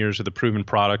 10 years with a proven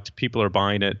product. People are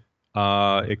buying it.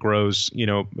 It grows,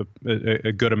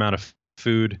 a good amount of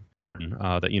food.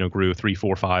 That grew 3,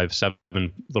 4, 5, 7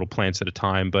 little plants at a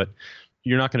time, but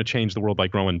you're not going to change the world by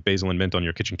growing basil and mint on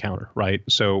your kitchen counter, right?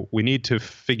 So we need to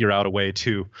figure out a way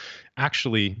to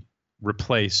actually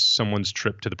replace someone's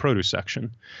trip to the produce section,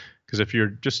 because if you're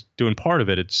just doing part of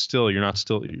it, you're not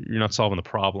solving the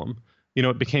problem.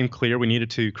 It became clear we needed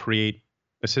to create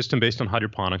a system based on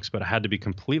hydroponics, but it had to be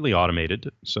completely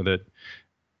automated so that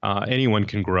anyone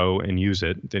can grow and use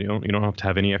it. You don't have to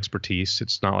have any expertise.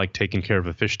 It's not like taking care of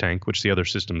a fish tank, which the other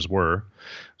systems were. It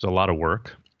was a lot of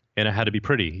work, and it had to be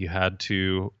pretty. You had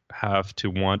to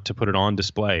want to put it on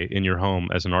display in your home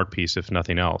as an art piece, if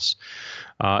nothing else.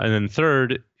 And then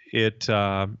third, it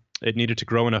needed to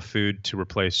grow enough food to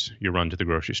replace your run to the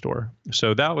grocery store.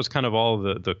 So that was kind of all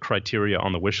the criteria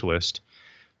on the wish list.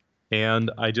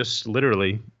 And I just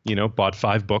literally, bought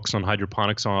 5 books on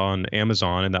hydroponics on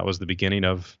Amazon, and that was the beginning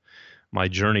of my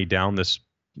journey down this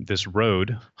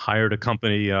road. Hired a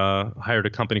company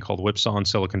called Whipsaw in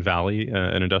Silicon Valley,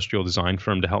 an industrial design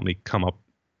firm, to help me come up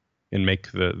and make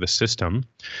the system.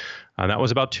 That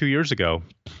was about 2 years ago,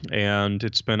 and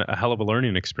it's been a hell of a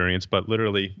learning experience. But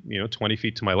literally, 20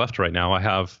 feet to my left right now, I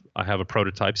have a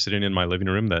prototype sitting in my living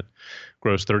room that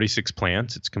grows 36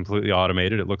 plants. It's completely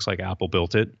automated. It looks like Apple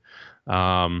built it.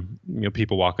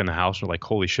 People walk in the house and are like,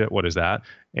 "Holy shit, what is that?"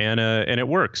 And it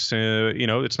works.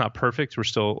 It's not perfect. We're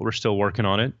still working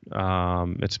on it.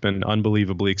 It's been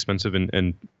unbelievably expensive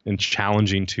and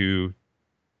challenging to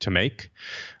make,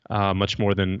 much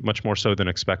more so than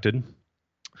expected.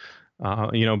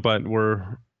 But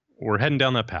we're heading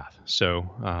down that path.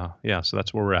 So so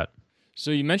that's where we're at.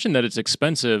 So you mentioned that it's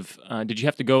expensive. Did you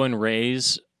have to go and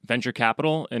raise venture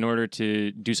capital in order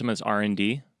to do some of this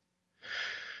R&D?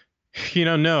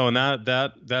 No, and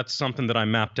that's something that I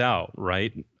mapped out,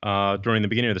 right? During the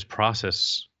beginning of this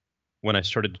process, when I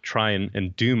started to try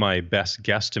and do my best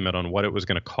guesstimate on what it was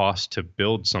going to cost to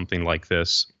build something like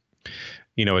this,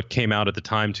 it came out at the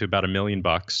time to about $1 million.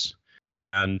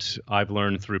 And I've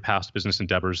learned through past business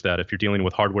endeavors that if you're dealing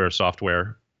with hardware or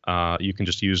software, you can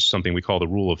just use something we call the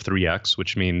rule of 3x,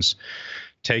 which means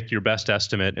take your best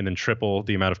estimate and then triple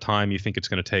the amount of time you think it's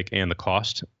going to take and the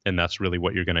cost. And that's really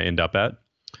what you're going to end up at.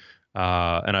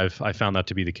 And I found that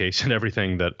to be the case in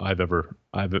everything that I've ever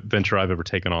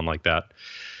taken on like that.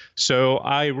 So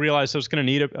I realized I was going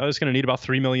to need about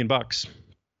 $3 million,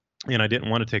 and I didn't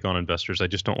want to take on investors. I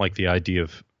just don't like the idea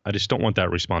of. I just don't want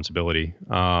that responsibility.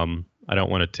 I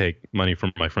don't want to take money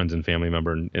from my friends and family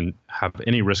member and have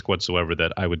any risk whatsoever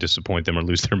that I would disappoint them or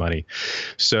lose their money.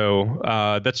 So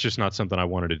that's just not something I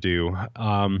wanted to do.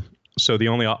 So the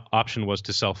only option was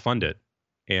to self-fund it.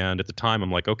 And at the time,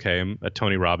 I'm like, okay, I'm at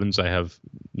Tony Robbins. I have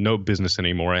no business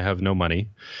anymore. I have no money.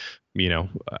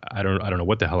 I don't know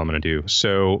what the hell I'm going to do.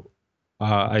 So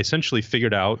I essentially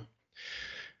figured out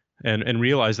and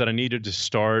realized that I needed to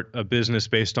start a business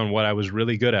based on what I was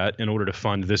really good at in order to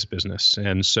fund this business.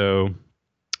 And so,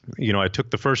 I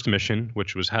took the first mission,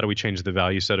 which was how do we change the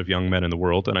value set of young men in the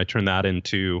world, and I turned that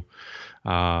into,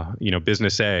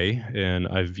 Business A, and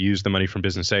I've used the money from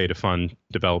Business A to fund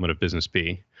development of Business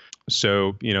B.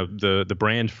 So, the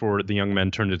brand for the young men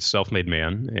turned into Self-Made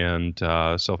Man, and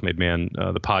Self-Made Man,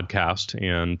 the podcast,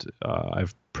 and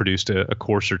I've produced a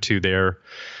course or two there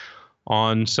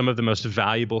on some of the most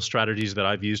valuable strategies that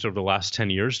I've used over the last 10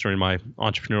 years during my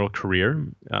entrepreneurial career.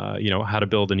 How to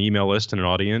build an email list and an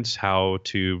audience, how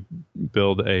to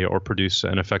build or produce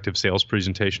an effective sales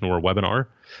presentation or a webinar.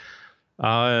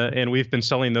 And we've been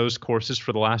selling those courses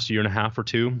for the last year and a half or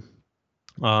two.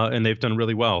 And they've done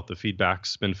really well. The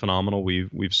feedback's been phenomenal.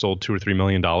 We've sold $2 or $3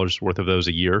 million worth of those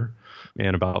a year,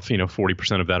 and about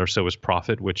 40% of that or so is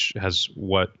profit, which has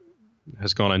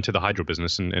gone into the hydro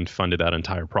business and funded that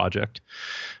entire project.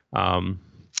 So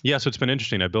it's been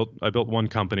interesting. I built one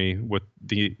company with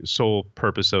the sole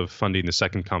purpose of funding the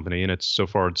second company, and so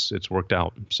far it's worked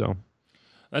out. So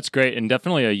that's great, and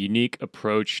definitely a unique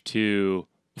approach to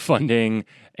funding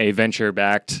a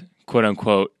venture-backed, quote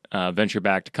unquote,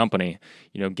 venture-backed company.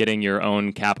 Getting your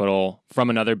own capital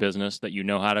from another business that you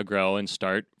know how to grow and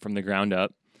start from the ground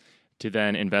up, to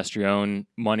then invest your own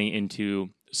money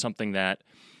into something that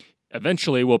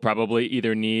eventually will probably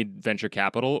either need venture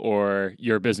capital or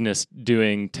your business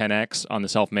doing 10x on the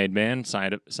Self-Made Man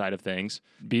side of things.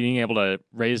 Being able to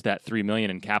raise that $3 million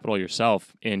in capital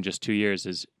yourself in just 2 years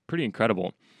is pretty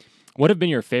incredible. What have been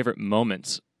your favorite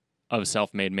moments of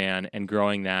Self-Made Man and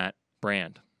growing that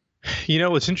brand?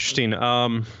 It's interesting.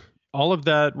 All of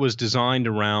that was designed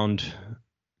around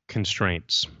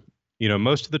constraints.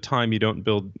 Most of the time you don't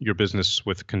build your business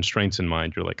with constraints in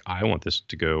mind. You're like, I want this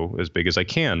to go as big as I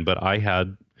can, but I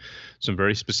had some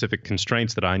very specific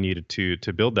constraints that I needed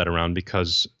to build that around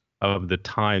because of the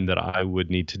time that I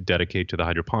would need to dedicate to the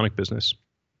hydroponic business.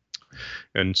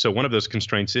 And so one of those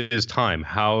constraints is time.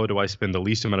 How do I spend the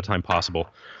least amount of time possible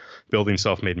building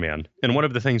Self-Made Man? And one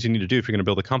of the things you need to do if you're going to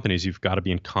build a company is you've got to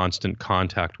be in constant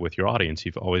contact with your audience.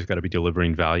 You've always got to be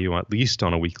delivering value at least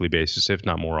on a weekly basis, if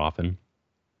not more often.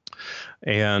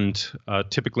 And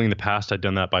typically in the past, I've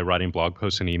done that by writing blog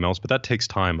posts and emails, but that takes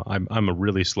time. I'm a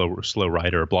really slow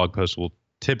writer. A blog post will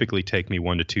typically take me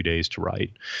 1 to 2 days to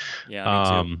write.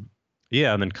 Yeah, me too.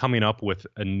 And then coming up with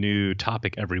a new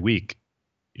topic every week,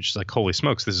 you're just like, holy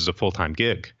smokes, this is a full-time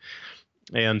gig.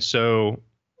 And so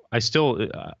I still,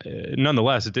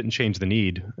 nonetheless, it didn't change the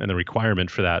need and the requirement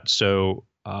for that. So,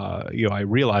 I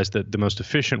realized that the most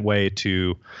efficient way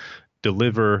to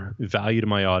deliver value to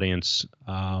my audience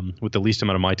with the least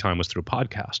amount of my time was through a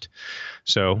podcast.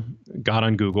 So got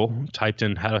on Google, typed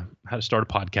in how to start a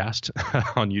podcast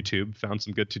on YouTube, found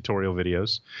some good tutorial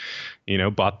videos,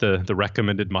 bought the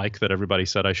recommended mic that everybody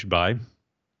said I should buy,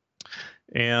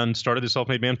 and started the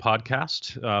Self-Made Man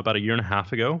podcast about 1.5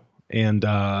 years ago. And,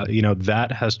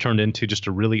 that has turned into just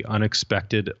a really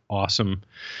unexpected, awesome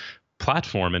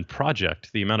platform and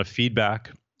project. The amount of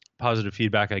positive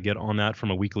feedback I get on that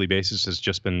from a weekly basis has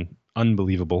just been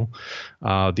unbelievable.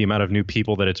 The amount of new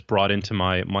people that it's brought into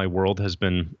my world has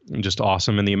been just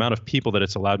awesome. And the amount of people that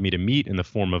it's allowed me to meet in the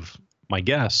form of my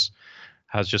guests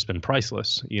has just been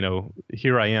priceless.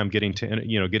 Here I am getting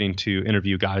to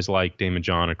interview guys like Damon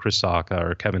John or Chris Sacca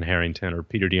or Kevin Harrington or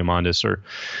Peter Diamandis or,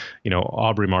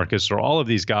 Aubrey Marcus or all of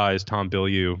these guys, Tom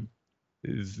Bilyeu.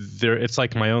 It's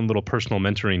like my own little personal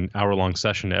mentoring hour-long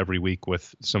session every week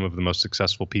with some of the most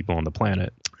successful people on the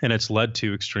planet. And it's led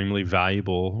to extremely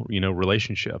valuable,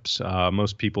 relationships.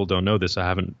 Most people don't know this. I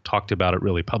haven't talked about it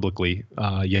really publicly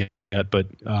yet. But,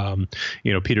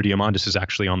 Peter Diamandis is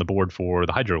actually on the board for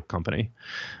the hydro company.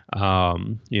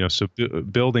 So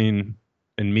building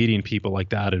and meeting people like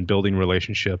that and building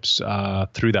relationships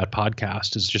through that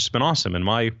podcast has just been awesome. And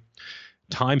my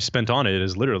time spent on it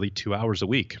is literally 2 hours a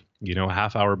week, a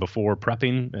half hour before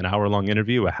prepping, an hour-long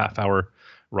interview, a half hour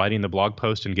writing the blog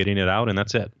post and getting it out, and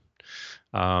that's it.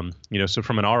 So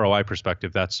from an ROI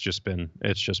perspective, it's just been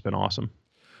awesome.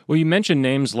 Well, you mentioned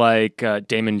names like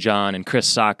Damon John and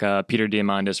Chris Sacca, Peter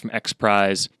Diamandis from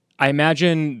XPRIZE. I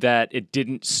imagine that it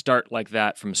didn't start like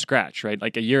that from scratch, right?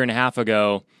 Like 1.5 years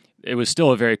ago, it was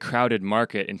still a very crowded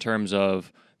market in terms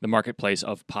of the marketplace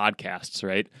of podcasts,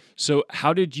 right? So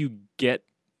how did you get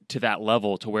to that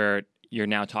level to where you're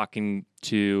now talking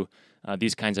to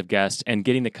these kinds of guests and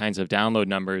getting the kinds of download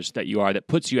numbers that you are, that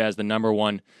puts you as the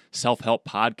 #1 self-help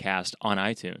podcast on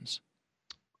iTunes?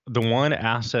 the one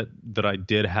asset that I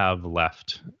did have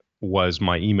left was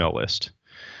my email list.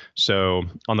 So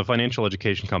on the financial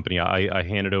education company, I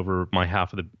handed over my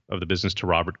half of the business to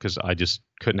Robert because I just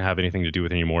couldn't have anything to do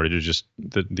with it anymore. It was just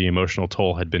the emotional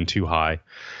toll had been too high.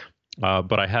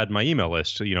 But I had my email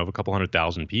list, of a couple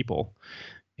 100,000 people.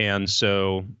 And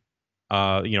so,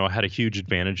 I had a huge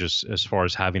advantage as far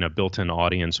as having a built-in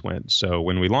audience went. So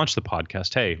when we launched the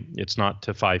podcast, hey, it's not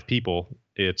to 5 people,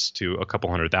 it's to a couple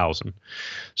 100,000.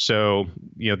 So,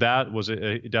 that was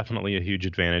definitely a huge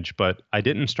advantage. But I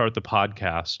didn't start the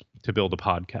podcast to build a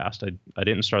podcast. I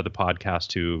didn't start the podcast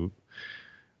to,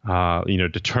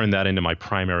 to turn that into my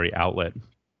primary outlet.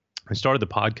 I started the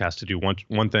podcast to do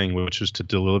one thing, which was to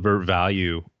deliver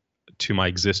value to my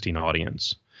existing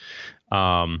audience.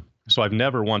 So I've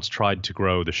never once tried to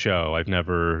grow the show. I've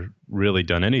never really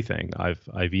done anything. I've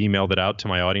emailed it out to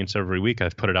my audience every week.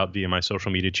 I've put it out via my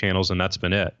social media channels, and that's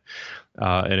been it.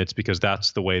 And it's because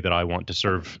that's the way that I want to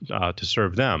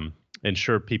serve them. And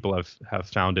sure, people have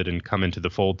found it and come into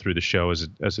the fold through the show as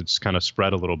it's kind of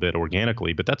spread a little bit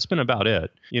organically, but that's been about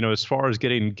it. As far as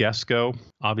getting guests go,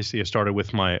 obviously I started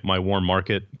with my warm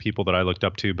market people that I looked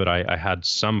up to, but I had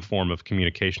some form of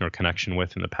communication or connection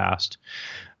with in the past.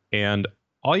 And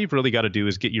all you've really got to do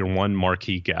is get your one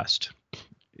marquee guest.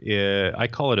 I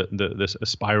call it a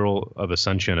spiral of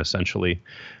ascension, essentially,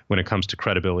 when it comes to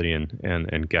credibility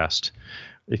and guest.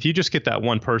 If you just get that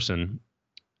one person,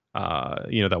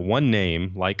 that one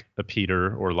name, like a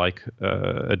Peter or like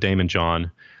a Daymond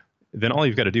John, then all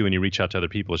you've got to do when you reach out to other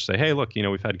people is say, hey, look,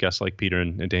 we've had guests like Peter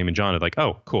and Daymond John. They're like,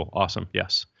 oh, cool, awesome,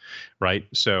 yes, right?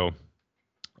 So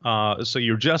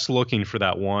you're just looking for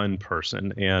that one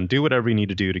person, and do whatever you need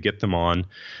to do to get them on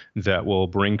that will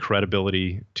bring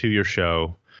credibility to your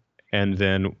show. And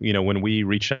then, when we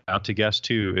reach out to guests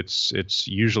too, it's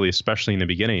usually, especially in the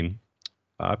beginning,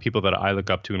 people that I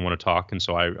look up to and want to talk. And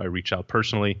so I reach out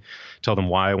personally, tell them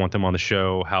why I want them on the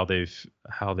show, how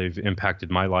they've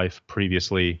impacted my life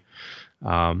previously.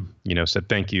 Said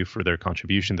thank you for their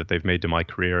contribution that they've made to my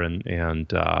career, and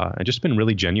just been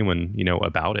really genuine,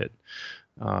 about it.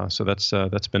 So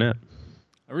that's been it.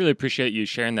 I really appreciate you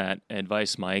sharing that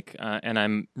advice, Mike. And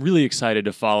I'm really excited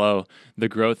to follow the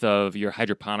growth of your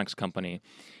hydroponics company.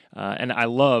 And I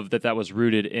love that was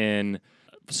rooted in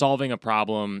solving a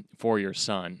problem for your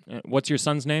son. What's your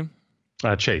son's name?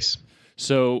 Chase.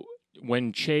 So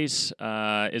when Chase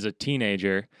is a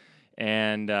teenager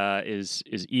and is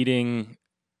eating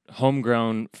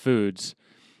homegrown foods,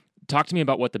 talk to me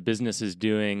about what the business is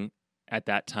doing at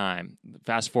that time.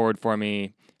 Fast forward for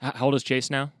me. How old is Chase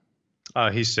now?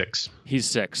 He's 6. He's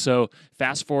 6. So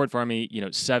fast forward for me,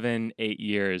 7, 8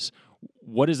 years.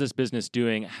 What is this business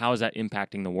doing? How is that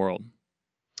impacting the world?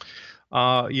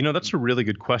 That's a really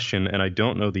good question, and I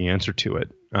don't know the answer to it.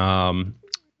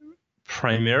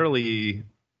 Primarily,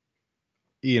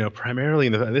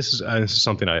 this is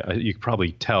something you can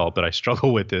probably tell, but I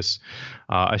struggle with this.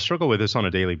 I struggle with this on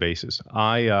a daily basis.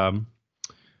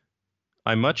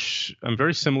 I'm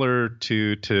very similar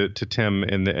to Tim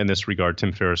in this regard.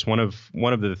 Tim Ferriss. One of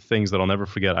the things that I'll never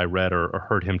forget I read or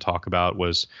heard him talk about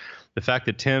was the fact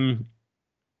that Tim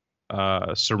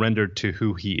surrendered to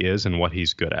who he is and what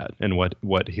he's good at, and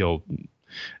what he'll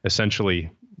essentially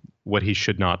what he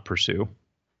should not pursue.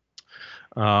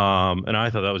 And I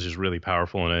thought that was just really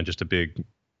powerful and just a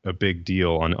big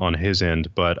deal on his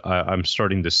end. But I'm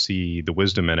starting to see the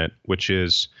wisdom in it, which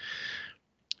is,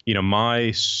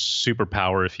 my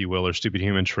superpower, if you will, or stupid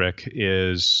human trick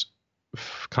is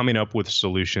coming up with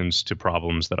solutions to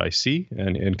problems that I see,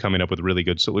 and coming up with really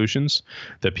good solutions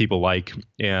that people like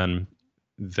and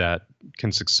that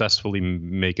can successfully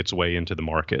make its way into the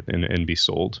market and be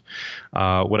sold.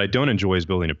 What I don't enjoy is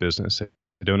building a business.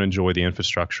 I don't enjoy the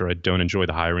infrastructure. I don't enjoy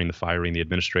the hiring, the firing, the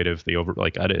administrative,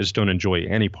 I just don't enjoy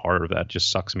any part of that. It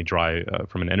just sucks me dry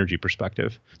from an energy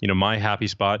perspective. My happy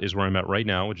spot is where I'm at right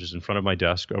now, which is in front of my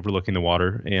desk, overlooking the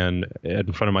water, and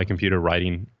in front of my computer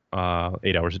writing 8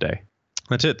 hours a day.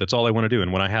 That's it. That's all I want to do.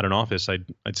 And when I had an office, I'd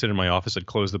sit in my office, I'd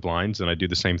close the blinds, and I'd do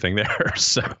the same thing there.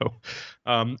 So,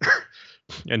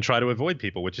 and try to avoid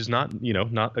people, which is not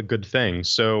a good thing.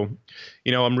 So,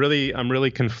 I'm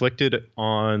really conflicted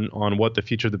on what the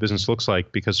future of the business looks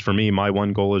like, because for me, my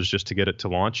one goal is just to get it to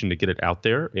launch and to get it out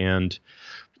there. And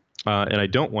I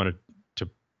don't want to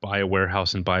buy a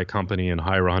warehouse and buy a company and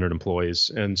hire 100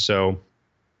 employees. And so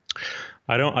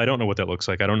I don't know what that looks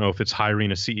like. I don't know if it's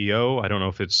hiring a CEO. I don't know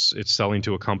if it's selling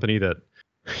to a company that,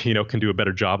 can do a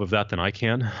better job of that than I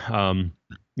can.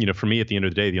 For me, at the end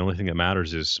of the day, the only thing that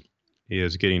matters is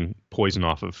getting poison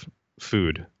off of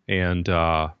food. And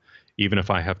even if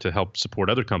I have to help support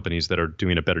other companies that are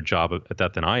doing a better job at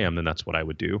that than I am, then that's what I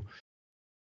would do.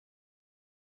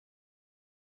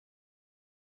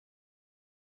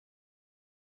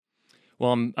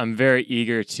 Well, I'm very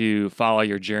eager to follow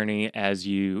your journey as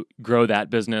you grow that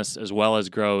business as well as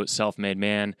grow Self-Made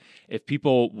Man. If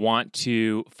people want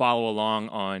to follow along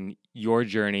on your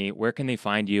journey, where can they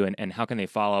find you and how can they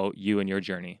follow you and your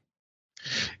journey?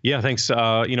 Yeah, thanks.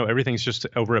 Everything's just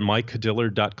over at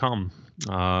mikedillard.com.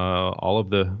 All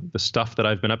of the stuff that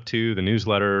I've been up to, the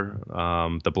newsletter,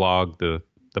 the blog, the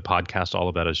podcast, all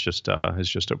of that is just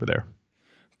over there.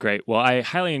 Great. Well, I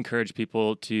highly encourage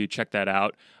people to check that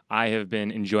out. I have been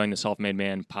enjoying the Self-Made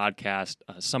Man podcast.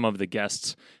 Some of the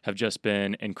guests have just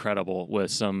been incredible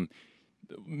with some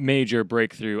major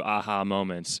breakthrough aha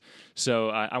moments. So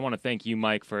I want to thank you,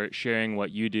 Mike, for sharing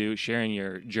what you do, sharing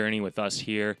your journey with us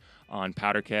here on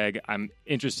Powder Keg. I'm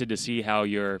interested to see how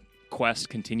your quest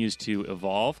continues to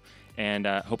evolve, and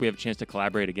hope we have a chance to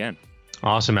collaborate again.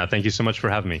 Awesome, Matt. Thank you so much for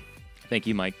having me. Thank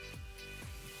you, Mike.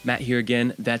 Matt here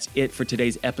again. That's it for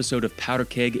today's episode of Powder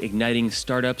Keg Igniting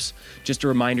Startups. Just a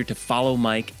reminder to follow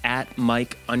Mike at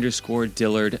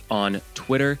Mike_Dillard on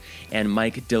Twitter and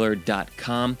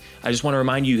MikeDillard.com. I just want to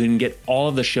remind you can get all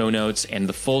of the show notes and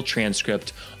the full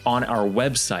transcript on our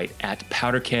website at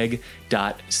powderkeg.co.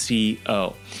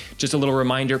 Just a little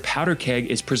reminder, Powder Keg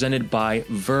is presented by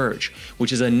Verge,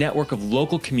 which is a network of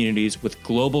local communities with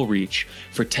global reach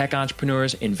for tech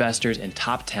entrepreneurs, investors, and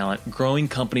top talent growing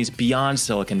companies beyond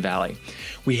Silicon Valley.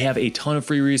 We have a ton of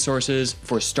free resources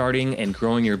for starting and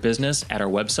growing your business at our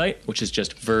website, which is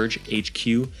just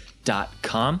vergehq.com.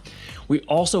 We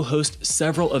also host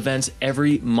several events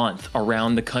every month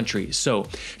around the country. So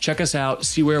check us out,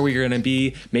 see where we're going to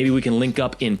be. Maybe we can link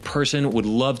up in person. Would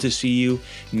love to see you,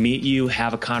 meet you,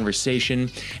 have a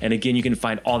conversation. And again, you can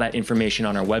find all that information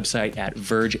on our website at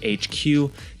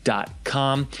vergehq.com.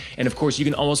 And of course, you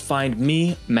can always find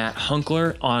me, Matt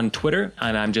Hunkler, on Twitter,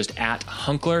 and I'm just at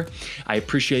Hunkler. I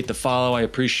appreciate the follow. I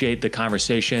appreciate the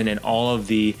conversation and all of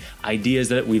the ideas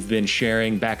that we've been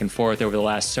sharing back and forth over the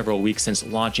last several weeks since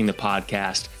launching the podcast.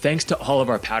 Thanks to all of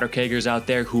our Powder Keggers out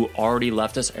there who already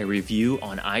left us a review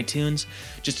on iTunes.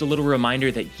 Just a little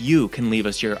reminder that you can leave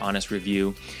us your honest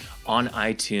review on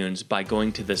iTunes by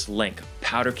going to this link,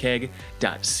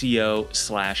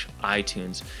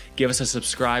 powderkeg.co/iTunes. Give us a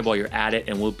subscribe while you're at it,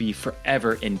 and we'll be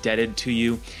forever indebted to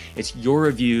you. It's your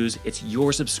reviews, it's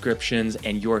your subscriptions,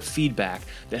 and your feedback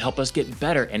that help us get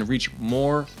better and reach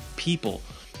more people.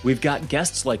 We've got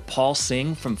guests like Paul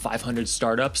Singh from 500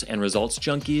 Startups and Results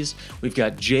Junkies. We've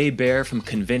got Jay Baer from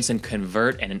Convince and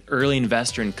Convert and an early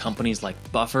investor in companies like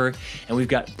Buffer. And we've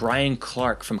got Brian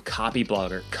Clark from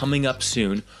Copyblogger coming up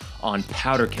soon on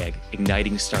Powder Keg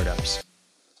Igniting Startups.